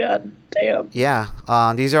 God damn.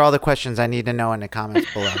 Yeah. These are all the questions I need to know in the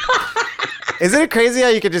comments below. Isn't it crazy how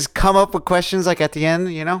you could just come up with questions like at the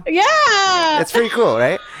end, Yeah. It's pretty cool,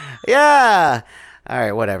 right? Yeah. All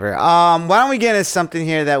right, whatever. Why don't we get into something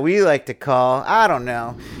here that we like to call, I don't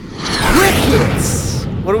know, quick hits.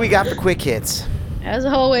 What do we got for quick hits? As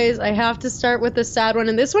always, I have to start with the sad one.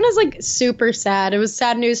 And this one is like super sad. It was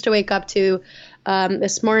sad news to wake up to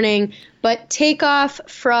this morning. But Takeoff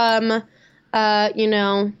from, the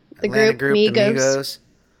Atlanta group Migos.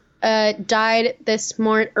 Died this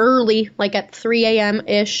morning early, like at 3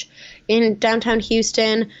 a.m.-ish in downtown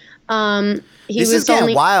Houston. This is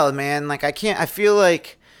getting wild, man. Like, I feel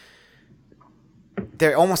like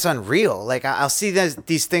they're almost unreal. Like, I'll see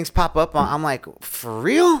these things pop up. I'm like, for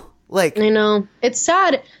real? Like, I know. It's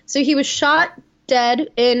sad. So he was shot dead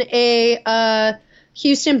in a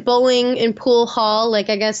Houston bowling and pool hall. Like,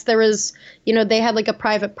 I guess there was, they had like a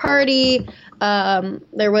private party.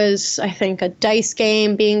 There was, I think, a dice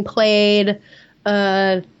game being played.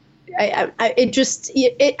 I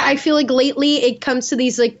feel like lately it comes to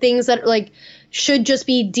these like things that like should just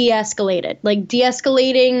be de-escalated. Like,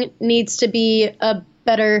 de-escalating needs to be a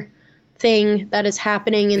better thing that is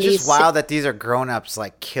happening in it's these. It's just wild that these are grown-ups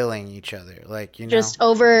like killing each other. Like, just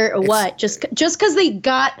over what? Just because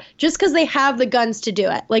they have the guns to do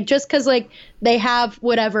it. Like, just because like they have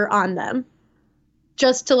whatever on them.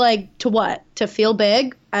 Just to what? To feel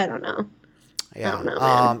big? I don't know. Yeah. I don't know,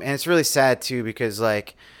 man. And it's really sad too because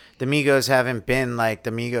like the Migos haven't been like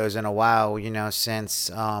the Migos in a while, since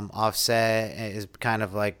Offset is kind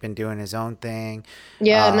of like been doing his own thing.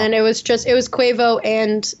 Yeah, and then it was Quavo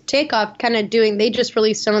and Takeoff kind of they just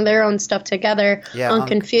released some of their own stuff together on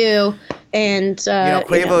Confu. And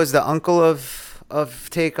Quavo is the uncle of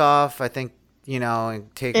Takeoff, I think.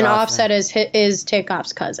 And Takeoff and Offset is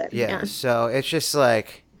Takeoff's cousin. Yeah, so it's just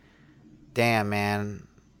like, damn, man,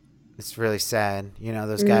 it's really sad.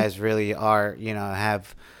 Those guys really are,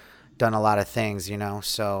 have done a lot of things,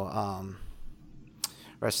 so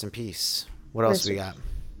rest in peace. What else we got?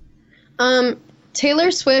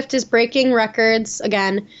 Taylor Swift is breaking records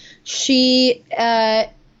again. She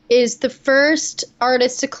is the first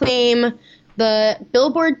artist to claim the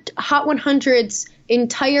Billboard Hot 100's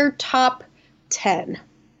entire top 10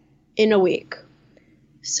 in a week.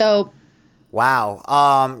 So wow.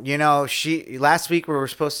 Last week we were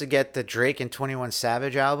supposed to get the Drake and 21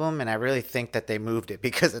 Savage album, and I really think that they moved it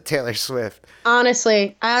because of Taylor Swift.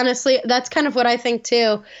 Honestly, that's kind of what I think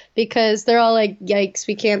too, because they're all like, yikes,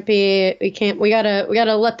 we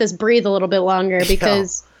gotta let this breathe a little bit longer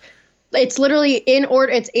because it's literally in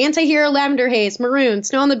order. It's Anti-Hero, Lavender Haze, Maroon,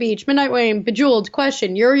 Snow on the Beach, Midnight Rain, Bejeweled,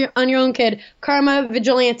 Question, You're on Your Own Kid, Karma,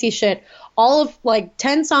 Vigilante Shit. All of like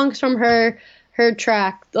 10 songs from her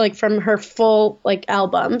track, like from her full like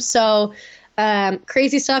album. So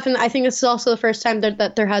crazy stuff. And I think this is also the first time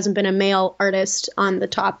that there hasn't been a male artist on the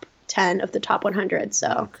top 10 of the top 100.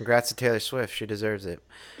 So congrats to Taylor Swift. She deserves it.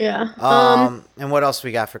 Yeah. And what else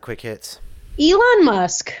we got for quick hits? Elon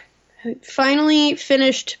Musk finally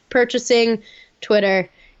finished purchasing Twitter,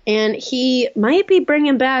 and he might be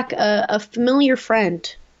bringing back a familiar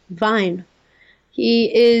friend, Vine.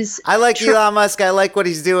 He is. I like Elon Musk. I like what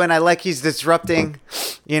he's doing. I like he's disrupting,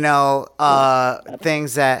 things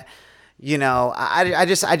that, I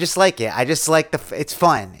just like it. I just like it's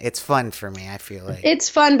fun. It's fun for me. I feel like it's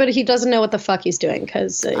fun, but he doesn't know what the fuck he's doing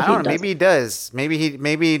because I don't know. Maybe he does.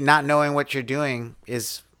 Maybe not knowing what you're doing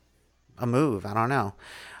is a move. I don't know.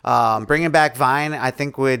 Bringing back Vine, I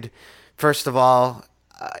think would, first of all,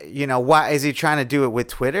 why is he trying to do it with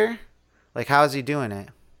Twitter? Like, how is he doing it?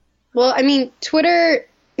 Well, I mean, Twitter,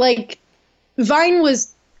 like,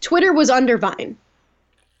 Twitter was under Vine.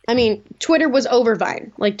 I mean, Twitter was over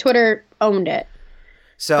Vine. Like, Twitter owned it.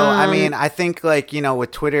 So, I mean, I think, like,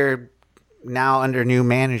 with Twitter now under new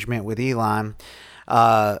management with Elon,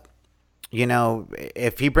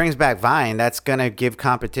 if he brings back Vine, that's going to give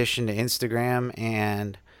competition to Instagram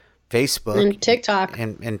and Facebook. And TikTok.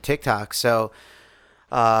 And TikTok. So,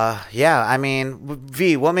 I mean,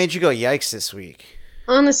 V, what made you go yikes this week?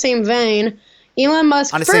 On the same vein, Elon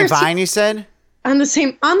Musk. On the same Vine, you said? On the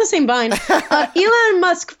same Vine. Elon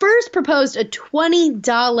Musk first proposed a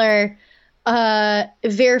 $20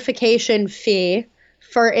 verification fee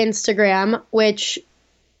for Instagram, which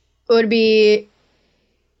would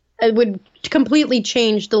completely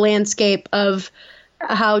change the landscape of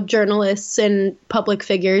how journalists and public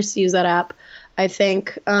figures use that app, I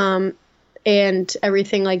think, and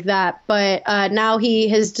everything like that. But now he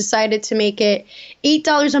has decided to make it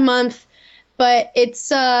 $8 a month. But it's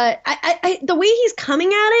the way he's coming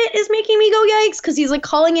at it is making me go yikes, because he's like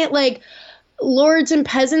calling it like lords and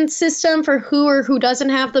peasants system for who or who doesn't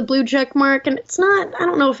have the blue check mark, and it's not. I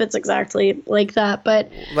don't know if it's exactly like that,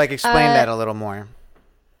 but Like, explain that a little more.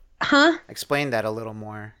 huh? Explain that a little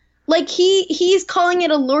more. Like he's calling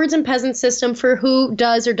it a lords and peasants system for who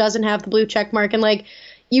does or doesn't have the blue check mark, and like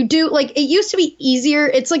you do, like it used to be easier.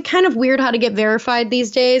 It's like kind of weird how to get verified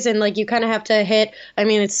these days, and like you kind of have to hit. I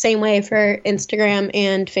mean, it's the same way for Instagram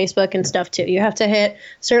and Facebook and stuff too. You have to hit a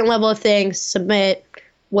certain level of things, submit,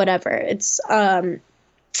 whatever. It's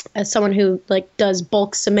as someone who like does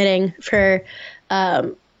bulk submitting for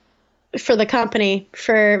the company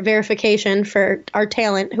for verification for our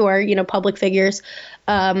talent who are, you know, public figures.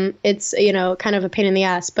 It's, you know, kind of a pain in the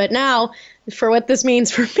ass. But now, for what this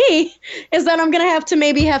means for me, is that I'm going to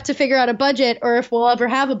have to figure out a budget, or if we'll ever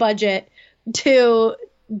have a budget, to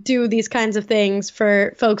do these kinds of things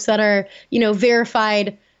for folks that are, you know,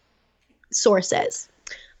 verified sources.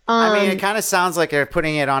 I mean, it kind of sounds like they're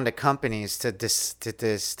putting it onto companies to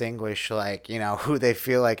distinguish, like, you know, who they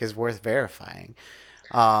feel like is worth verifying.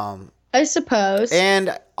 I suppose.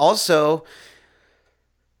 And also,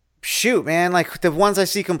 shoot, man, like the ones I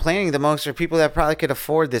see complaining the most are people that probably could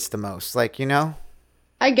afford this the most. Like, you know?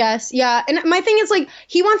 I guess, yeah. And my thing is, like,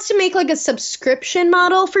 he wants to make like a subscription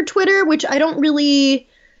model for Twitter, which I don't really.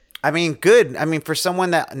 I mean, good. I mean, for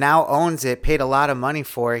someone that now owns it, paid a lot of money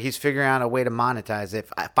for it, he's figuring out a way to monetize it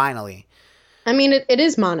finally. I mean, it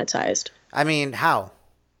is monetized. I mean, how?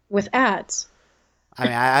 With ads. I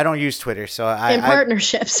mean, I don't use Twitter, so and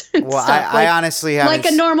partnerships. And well, stuff. I honestly haven't.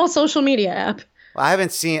 Like a normal social media app. Well, I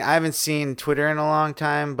haven't seen Twitter in a long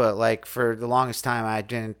time, but like for the longest time, I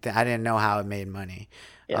didn't know how it made money.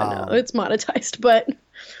 Yeah, no, it's monetized, but.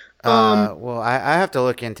 Well, I have to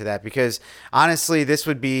look into that, because honestly, this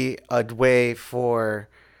would be a way for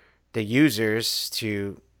the users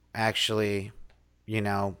to actually, you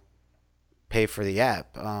know, pay for the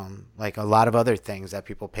app, like a lot of other things that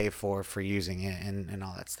people pay for using it and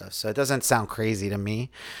all that stuff. So it doesn't sound crazy to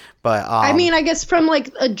me, but I mean, I guess from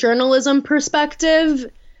like a journalism perspective,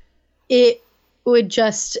 it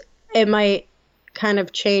might kind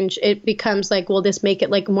of change. It becomes like, will this make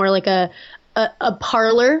it like more like a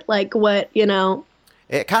parlor, like what, you know?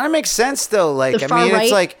 It kind of makes sense though. Like, I mean,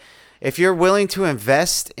 it's like if you're willing to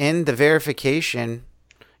invest in the verification,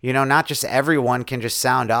 you know, not just everyone can just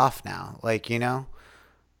sound off now. Like, you know,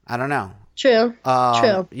 I don't know. True.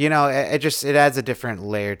 True. You know, it adds a different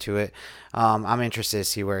layer to it. I'm interested to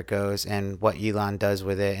see where it goes and what Elon does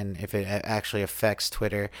with it, and if it actually affects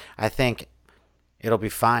Twitter. I think it'll be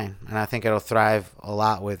fine, and I think it'll thrive a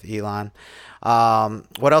lot with Elon.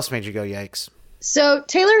 What else made you go yikes? So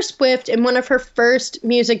Taylor Swift, in one of her first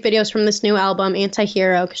music videos from this new album,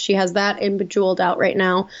 Anti-Hero, because she has that in Bejeweled out right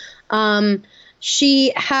now,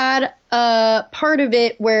 she had a part of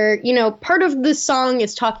it where, you know, part of the song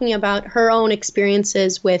is talking about her own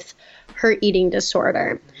experiences with her eating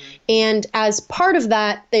disorder. And as part of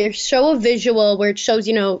that, they show a visual where it shows,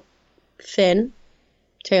 you know, Finn,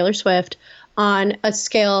 Taylor Swift, on a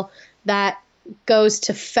scale that goes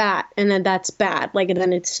to fat, and then that's bad. Like, and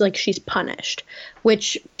then it's like she's punished,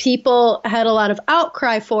 which people had a lot of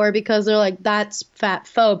outcry for, because they're like, that's fat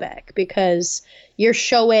phobic, because you're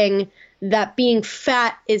showing that being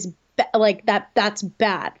fat is like that's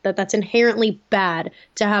bad, that's inherently bad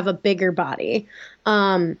to have a bigger body.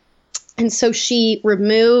 And so she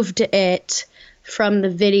removed it from the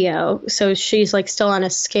video. So she's like still on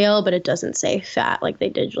a scale, but it doesn't say fat, like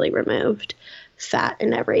they digitally removed fat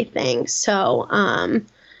and everything. So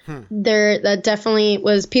that definitely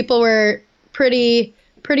was, people were pretty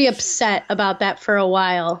upset about that for a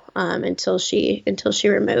while, until she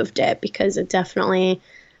removed it, because it definitely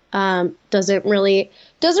doesn't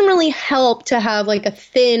really help to have like a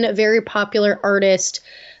thin, very popular artist,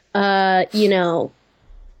 you know,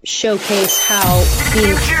 showcase how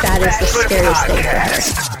being fat is the scariest thing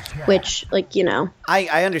for her. Which, like, you know,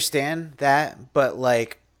 I understand that, but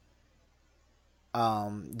like, I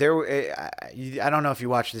don't know if you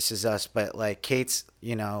watch This Is Us, but like Kate's,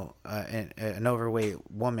 you know, an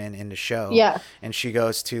overweight woman in the show. Yeah. And she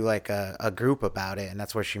goes to like a group about it, and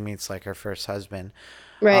that's where she meets like her first husband.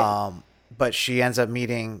 right. But she ends up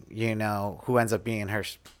meeting, you know, who ends up being her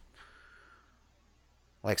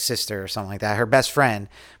like sister or something like that, her best friend.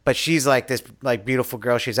 But she's like this like beautiful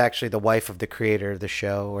girl. She's actually the wife of the creator of the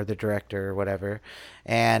show or the director or whatever.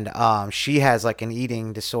 And she has like an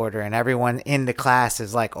eating disorder, and everyone in the class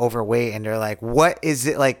is like overweight, and they're like, what is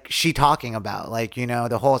it like she talking about? Like, you know,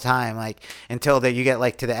 the whole time, like until that you get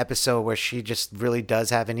like to the episode where she just really does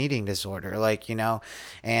have an eating disorder, like, you know.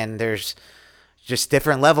 And there's just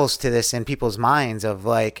different levels to this in people's minds of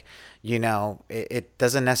like, you know, it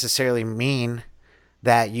doesn't necessarily mean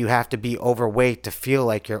that you have to be overweight to feel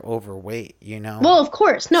like you're overweight, you know? Well, of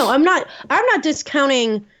course. No, I'm not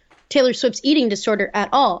discounting Taylor Swift's eating disorder at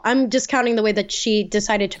all. I'm discounting the way that she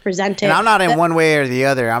decided to present it. And I'm not in one way or the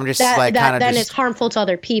other. I'm just like kind of then it's harmful to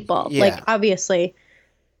other people. Yeah. Like obviously,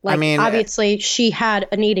 like, I mean, obviously she had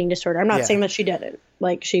an eating disorder. I'm not saying that she didn't.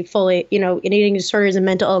 Like, she fully, you know, an eating disorder is a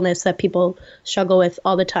mental illness that people struggle with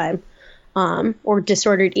all the time, or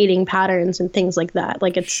disordered eating patterns and things like that.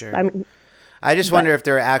 Like, it's, sure. I just wonder if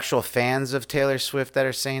there are actual fans of Taylor Swift that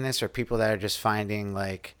are saying this, or people that are just finding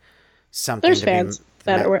like something. There's fans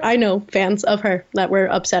that were, I know fans of her that were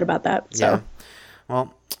upset about that. So, yeah.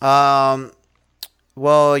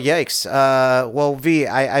 Well, yikes. Well, V,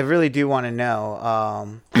 I really do want to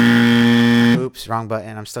know. Oops, wrong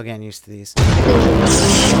button. I'm still getting used to these.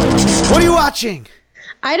 What are you watching?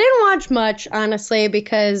 I didn't watch much, honestly,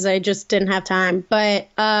 because I just didn't have time. But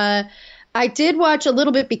I did watch a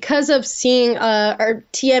little bit because of seeing our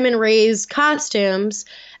TM and Ray's costumes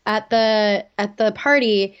at the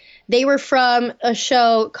party. They were from a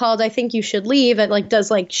show called I Think You Should Leave. It like does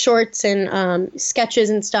like shorts and sketches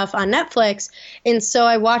and stuff on Netflix. And so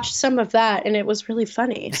I watched some of that, and it was really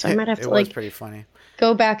funny. So I might have to was pretty funny.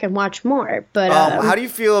 Go back and watch more. But how do you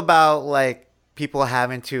feel about like people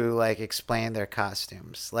having to like explain their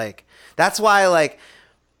costumes? Like, that's why, like,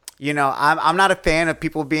 you know, I'm not a fan of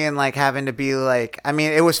people being like having to be like, I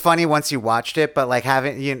mean, it was funny once you watched it, but like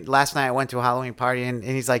last night I went to a Halloween party and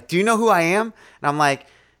he's like, do you know who I am? And I'm like,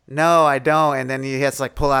 no, I don't. And then he has to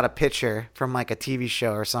like pull out a picture from like a TV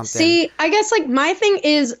show or something. See, I guess like my thing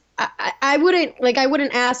is I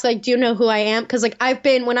wouldn't ask like, do you know who I am? Because like I've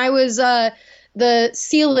been, when I was the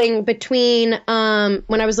ceiling between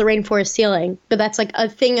when I was the rainforest ceiling, but that's like a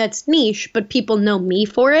thing that's niche, but people know me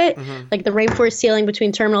for it. Mm-hmm. Like the rainforest ceiling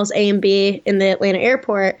between terminals A and B in the Atlanta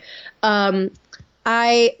airport.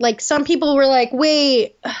 I like, some people were like,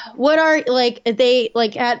 wait, what are like they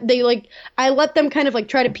like at they like I let them kind of like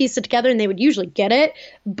try to piece it together, and they would usually get it,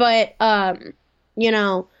 but you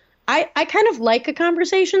know, I kind of like a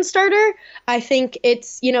conversation starter. I think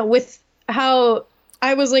it's, you know, with how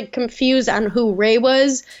I was like confused on who Ray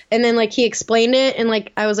was, and then like he explained it, and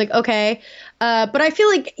like I was like, okay. But I feel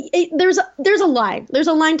like there's a line. There's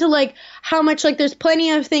a line to like how much, like there's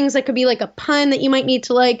plenty of things that could be like a pun that you might need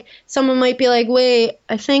to like, someone might be like, wait,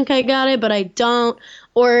 I think I got it, but I don't.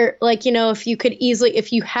 Or like, you know, if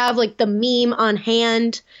you have like the meme on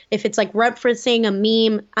hand, if it's like referencing a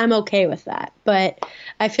meme, I'm okay with that. But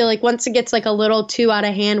I feel like once it gets like a little too out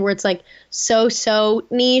of hand where it's like so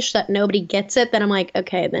niche that nobody gets it, then I'm like,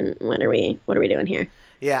 okay, then what are we doing here?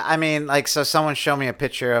 Yeah, I mean, like, so someone showed me a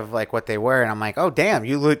picture of like what they were, and I'm like, oh damn,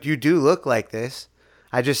 you do look like this.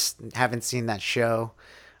 I just haven't seen that show,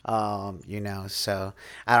 you know. So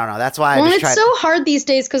I don't know. That's why. Well, it's so hard these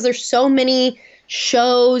days because there's so many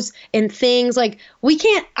shows and things. Like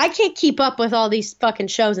I can't keep up with all these fucking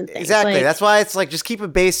shows and things. Exactly. Like, that's why it's like, just keep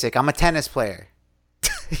it basic. I'm a tennis player.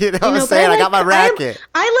 You know what I'm saying? I got my racket.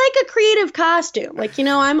 I like a creative costume. Like, you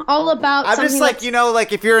know, I'm all about. I'm just like, you know,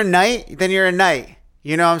 like if you're a knight, then you're a knight.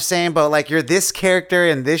 You know what I'm saying? But like, you're this character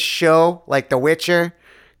in this show, like The Witcher.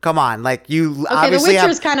 Come on, like you. Okay, obviously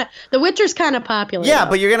The Witcher's kind of popular. Yeah, though.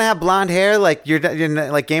 but you're gonna have blonde hair. Like you're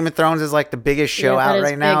like Game of Thrones is like the biggest show out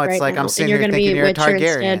right now. It's like I'm sitting here thinking you're a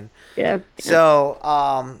Targaryen. Yeah. So,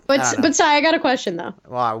 but Sai, I got a question though.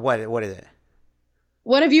 Well, what is it?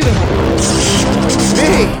 What have you been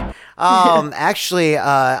watching? Me. Actually,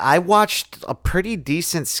 I watched a pretty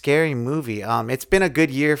decent scary movie. It's been a good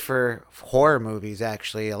year for horror movies.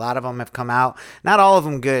 Actually, a lot of them have come out. Not all of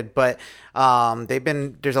them good, but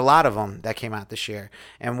there's a lot of them that came out this year.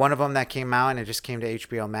 And one of them that came out and it just came to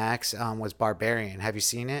HBO Max was Barbarian. Have you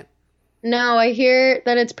seen it? No, I hear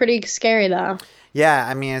that it's pretty scary though. Yeah,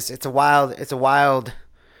 I mean it's a wild.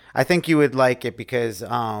 I think you would like it because,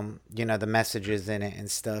 you know, the messages in it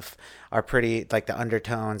and stuff are pretty, like the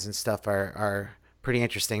undertones and stuff are pretty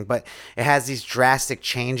interesting. But it has these drastic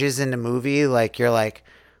changes in the movie. Like, you're like,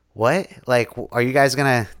 what? Like, are you guys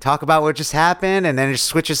going to talk about what just happened? And then it just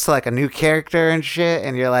switches to like a new character and shit.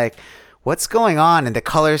 And you're like, what's going on? And the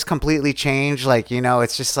colors completely change. Like, you know,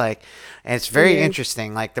 it's just like, and it's very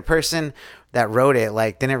interesting. Like the person that wrote it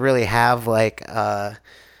like didn't really have like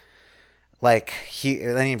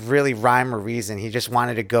any really rhyme or reason. He just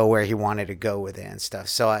wanted to go where he wanted to go with it and stuff.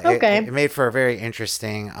 So it made for a very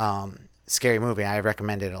interesting scary movie. I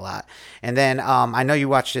recommend it a lot. And then I know you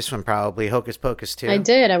watched this one probably, Hocus Pocus 2. I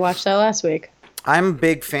did. I watched that last week. I'm a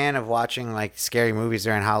big fan of watching like scary movies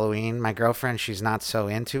during Halloween. My girlfriend, she's not so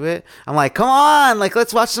into it. I'm like, come on, like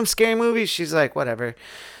let's watch some scary movies. She's like, whatever.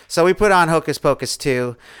 So we put on Hocus Pocus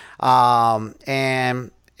 2,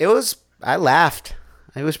 and I laughed.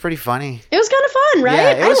 It was pretty funny. It was kind of fun, right?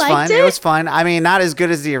 Yeah, it was fun. It was fun. I mean, not as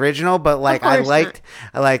good as the original, but like I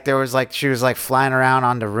like there was like she was like flying around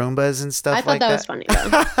on the Roombas and stuff. I thought like that was funny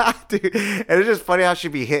though. Dude, and it's just funny how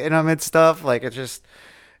she'd be hitting them and stuff. Like it's just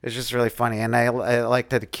really funny. And I like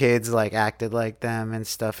that the kids like acted like them and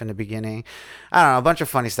stuff in the beginning. I don't know, a bunch of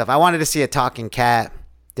funny stuff. I wanted to see a talking cat.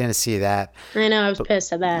 Didn't see that. I know, I was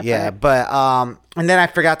pissed at that. Yeah, but and then I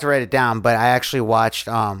forgot to write it down, but I actually watched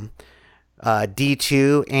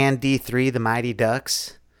D2 and D3, The Mighty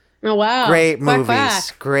Ducks. Oh wow. Great Quack, movies.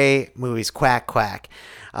 quack. Great movies. Quack quack.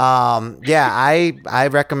 Yeah, I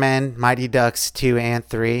recommend Mighty Ducks 2 and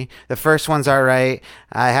 3. The first one's all right.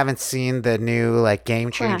 I haven't seen the new like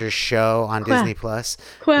Game Changers show on Disney Plus.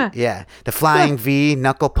 Quack. Yeah. The Flying V,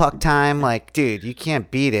 Knuckle Puck Time, like dude, you can't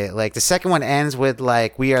beat it. Like the second one ends with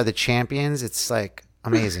like We Are the Champions. It's like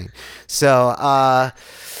amazing. So,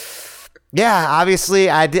 yeah, obviously,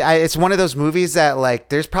 it's one of those movies that, like,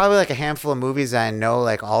 there's probably, like, a handful of movies that I know,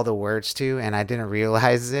 like, all the words to, and I didn't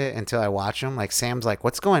realize it until I watch them. Like, Sam's like,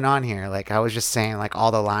 what's going on here? Like, I was just saying, like,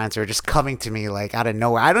 all the lines are just coming to me, like, out of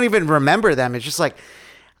nowhere. I don't even remember them. It's just, like,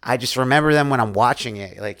 I just remember them when I'm watching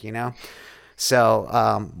it, like, you know?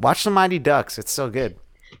 So, watch The Mighty Ducks. It's so good.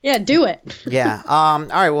 Yeah, do it. Yeah. All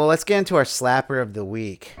right, well, let's get into our slapper of the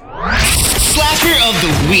week. Slapper of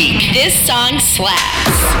the week. This song slaps.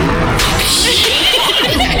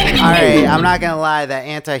 All right, I'm not gonna lie, that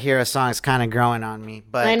anti-hero song is kind of growing on me,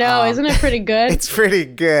 but I know, isn't it pretty good? It's pretty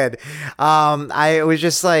good. I was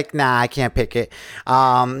just like, nah, I can't pick it.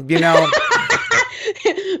 You know,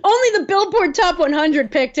 Only the Billboard Top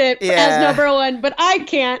 100 picked it as number one, but I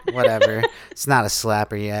can't. Whatever. It's not a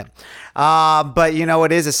slapper yet. But you know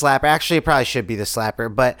what is a slapper? Actually, it probably should be the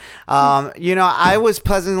slapper. But, you know, I was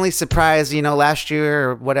pleasantly surprised, you know, last year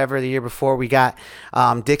or whatever, the year before, we got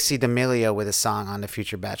Dixie D'Amelio with a song on the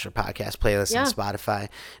Future Bachelor podcast playlist on Spotify.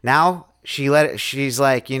 Now she's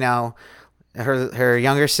like, you know, her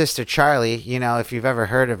younger sister Charlie, you know, if you've ever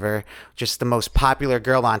heard of her, just the most popular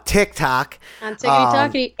girl on TikTok. On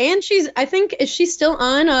TikTok. And I think, is she still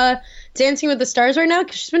on Dancing with the Stars right now?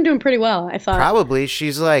 Because she's been doing pretty well, I thought. Probably.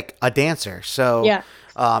 She's like a dancer. So yeah.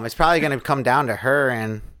 It's probably going to come down to her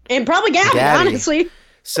and probably Gabby, honestly.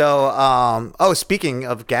 So, speaking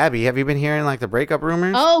of Gabby, have you been hearing like the breakup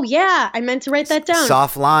rumors? Oh, yeah. I meant to write that down.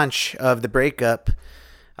 Soft launch of the breakup.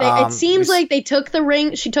 It seems like they took the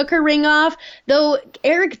ring. She took her ring off. Though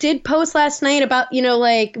Eric did post last night about, you know,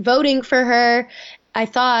 like voting for her. I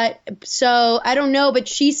thought so. I don't know, but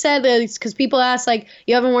she said that because people asked, like,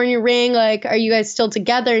 you haven't worn your ring. Like, are you guys still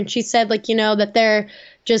together? And she said, like, you know, that they're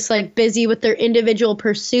just like busy with their individual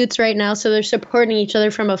pursuits right now. So they're supporting each other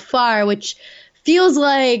from afar, which feels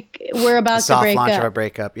like we're about to break up. Soft launch of a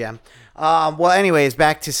breakup. Yeah. Well, anyways,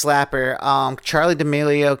 back to Slapper. Charlie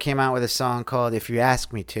D'Amelio came out with a song called If You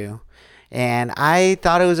Ask Me To, and I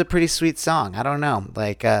thought it was a pretty sweet song. I don't know.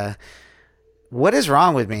 Like, what is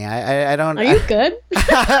wrong with me? I don't... Are you good?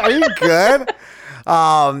 Are you good?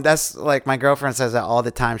 That's like my girlfriend says that all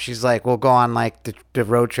the time. She's like, we'll go on like the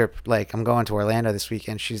road trip. Like, I'm going to Orlando this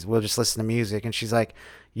weekend. We'll just listen to music. And she's like,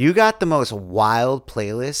 you got the most wild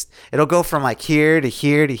playlist. It'll go from like here to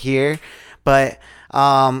here to here. But,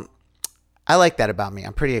 I like that about me.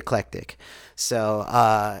 I'm pretty eclectic. So,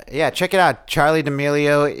 yeah, check it out. Charlie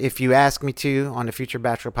D'Amelio, If You Ask Me To, on the Future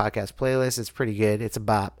Bachelor podcast playlist. It's pretty good. It's a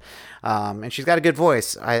bop. And she's got a good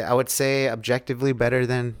voice. I would say objectively better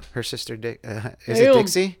than her sister, is it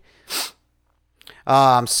Dixie?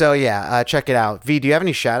 So, yeah, check it out. V, do you have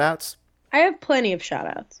any shout-outs? I have plenty of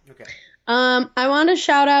shout-outs. Okay. I want to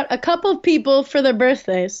shout out a couple of people for their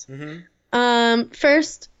birthdays. Mm-hmm.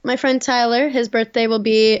 First, my friend Tyler. His birthday will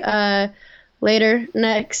be... later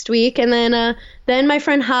next week, and then my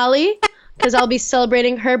friend Holly, because I'll be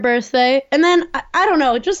celebrating her birthday, and then I don't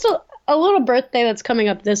know, just a little birthday that's coming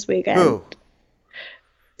up this weekend. Who?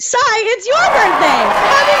 Sai, it's your birthday!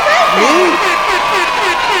 Happy Me?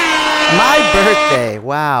 My birthday! birthday.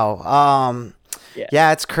 Wow.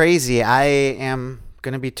 Yeah, it's crazy. I am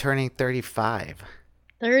gonna be turning 35.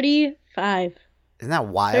 35. Isn't that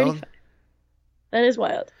wild? 35. That is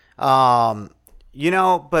wild. You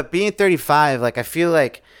know, but being 35, like, I feel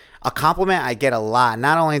like a compliment I get a lot.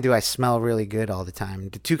 Not only do I smell really good all the time,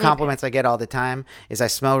 the two compliments I get all the time is I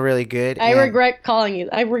smell really good. I regret calling you.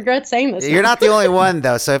 I regret saying this. You're not the only one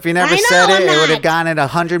though. So if you never said it, it would have gone it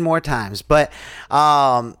 100 more times. But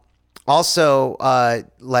also,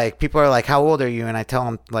 like people are like, "How old are you?" And I tell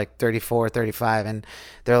them like 34, 35, and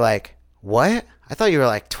they're like, "What? I thought you were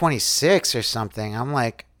like 26 or something." I'm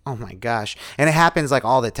like, oh my gosh. And it happens like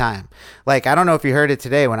all the time. Like, I don't know if you heard it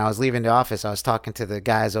today when I was leaving the office. I was talking to the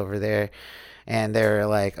guys over there and they were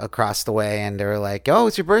like across the way and they were like, "Oh,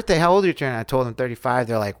 it's your birthday. How old are you turning?" I told them 35.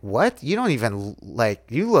 They're like, "What? You don't even like,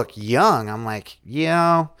 you look young." I'm like,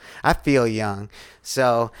 I feel young.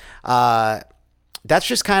 So, that's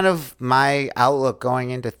just kind of my outlook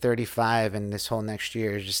going into 35 and this whole next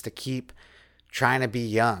year is just to keep trying to be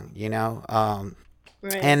young, you know?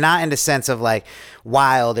 Right. And not in the sense of like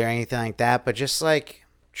wild or anything like that, but just like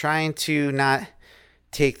trying to not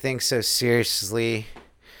take things so seriously,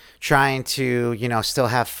 trying to, you know, still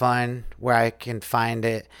have fun where I can find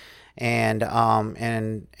it. And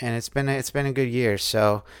it's been a good year.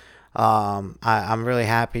 So, I'm really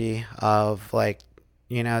happy of like,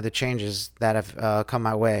 you know, the changes that have come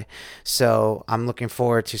my way. So I'm looking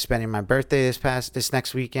forward to spending my birthday this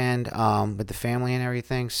next weekend with the family and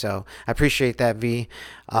everything. So I appreciate that, V.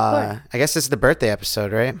 I guess this is the birthday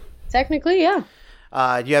episode, right? Technically, yeah.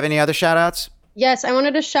 Do you have any other shout outs? Yes, I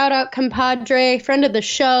wanted to shout out compadre, friend of the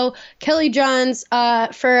show, Kelly Johns,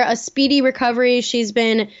 for a speedy recovery. She's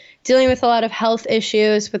been dealing with a lot of health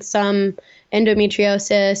issues with some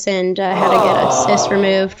endometriosis and had to get a cyst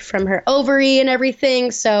removed from her ovary and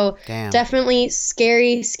everything. So definitely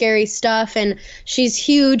scary, scary stuff. And she's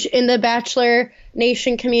huge in the Bachelor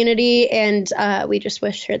Nation community, and we just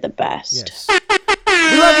wish her the best. Yes. We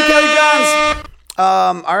love you, Kelly Johns.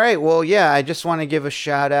 All right. Well, yeah, I just want to give a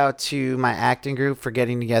shout out to my acting group for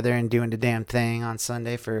getting together and doing the damn thing on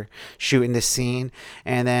Sunday for shooting this scene.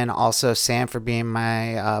 And then also Sam for being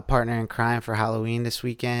my partner in crime for Halloween this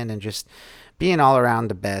weekend and just being all around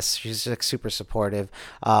the best. She's like super supportive.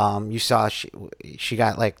 You saw she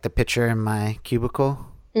got like the picture in my cubicle.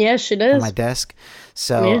 Yes, she does. On my desk.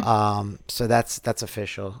 So so that's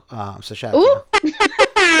official. So shout out to you.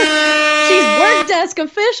 She's work desk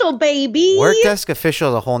official, baby. Work desk official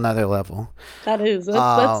is a whole nother level. That is.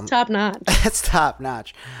 That's top notch. That's top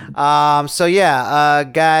notch. So yeah,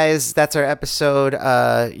 guys, that's our episode.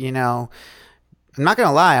 You know, I'm not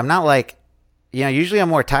gonna lie, I'm not like, you know, usually I'm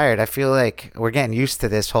more tired. I feel like we're getting used to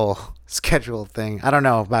this whole schedule thing. I don't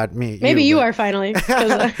know about me. Maybe you are finally.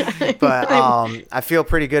 But I feel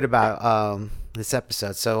pretty good about this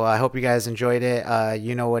episode. So I hope you guys enjoyed it.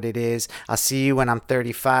 You know what it is. I'll see you when I'm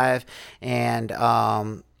 35. And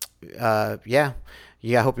yeah,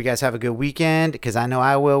 I hope you guys have a good weekend because I know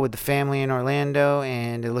I will with the family in Orlando.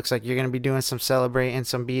 And it looks like you're going to be doing some celebrating,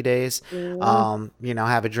 some B-days. You know,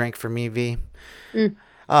 have a drink for me, V.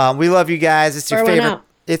 We love you guys. It's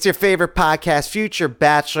your favorite podcast, Future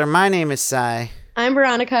Bachelor. My name is Sai. I'm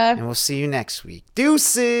Veronica. And we'll see you next week.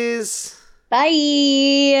 Deuces.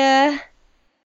 Bye.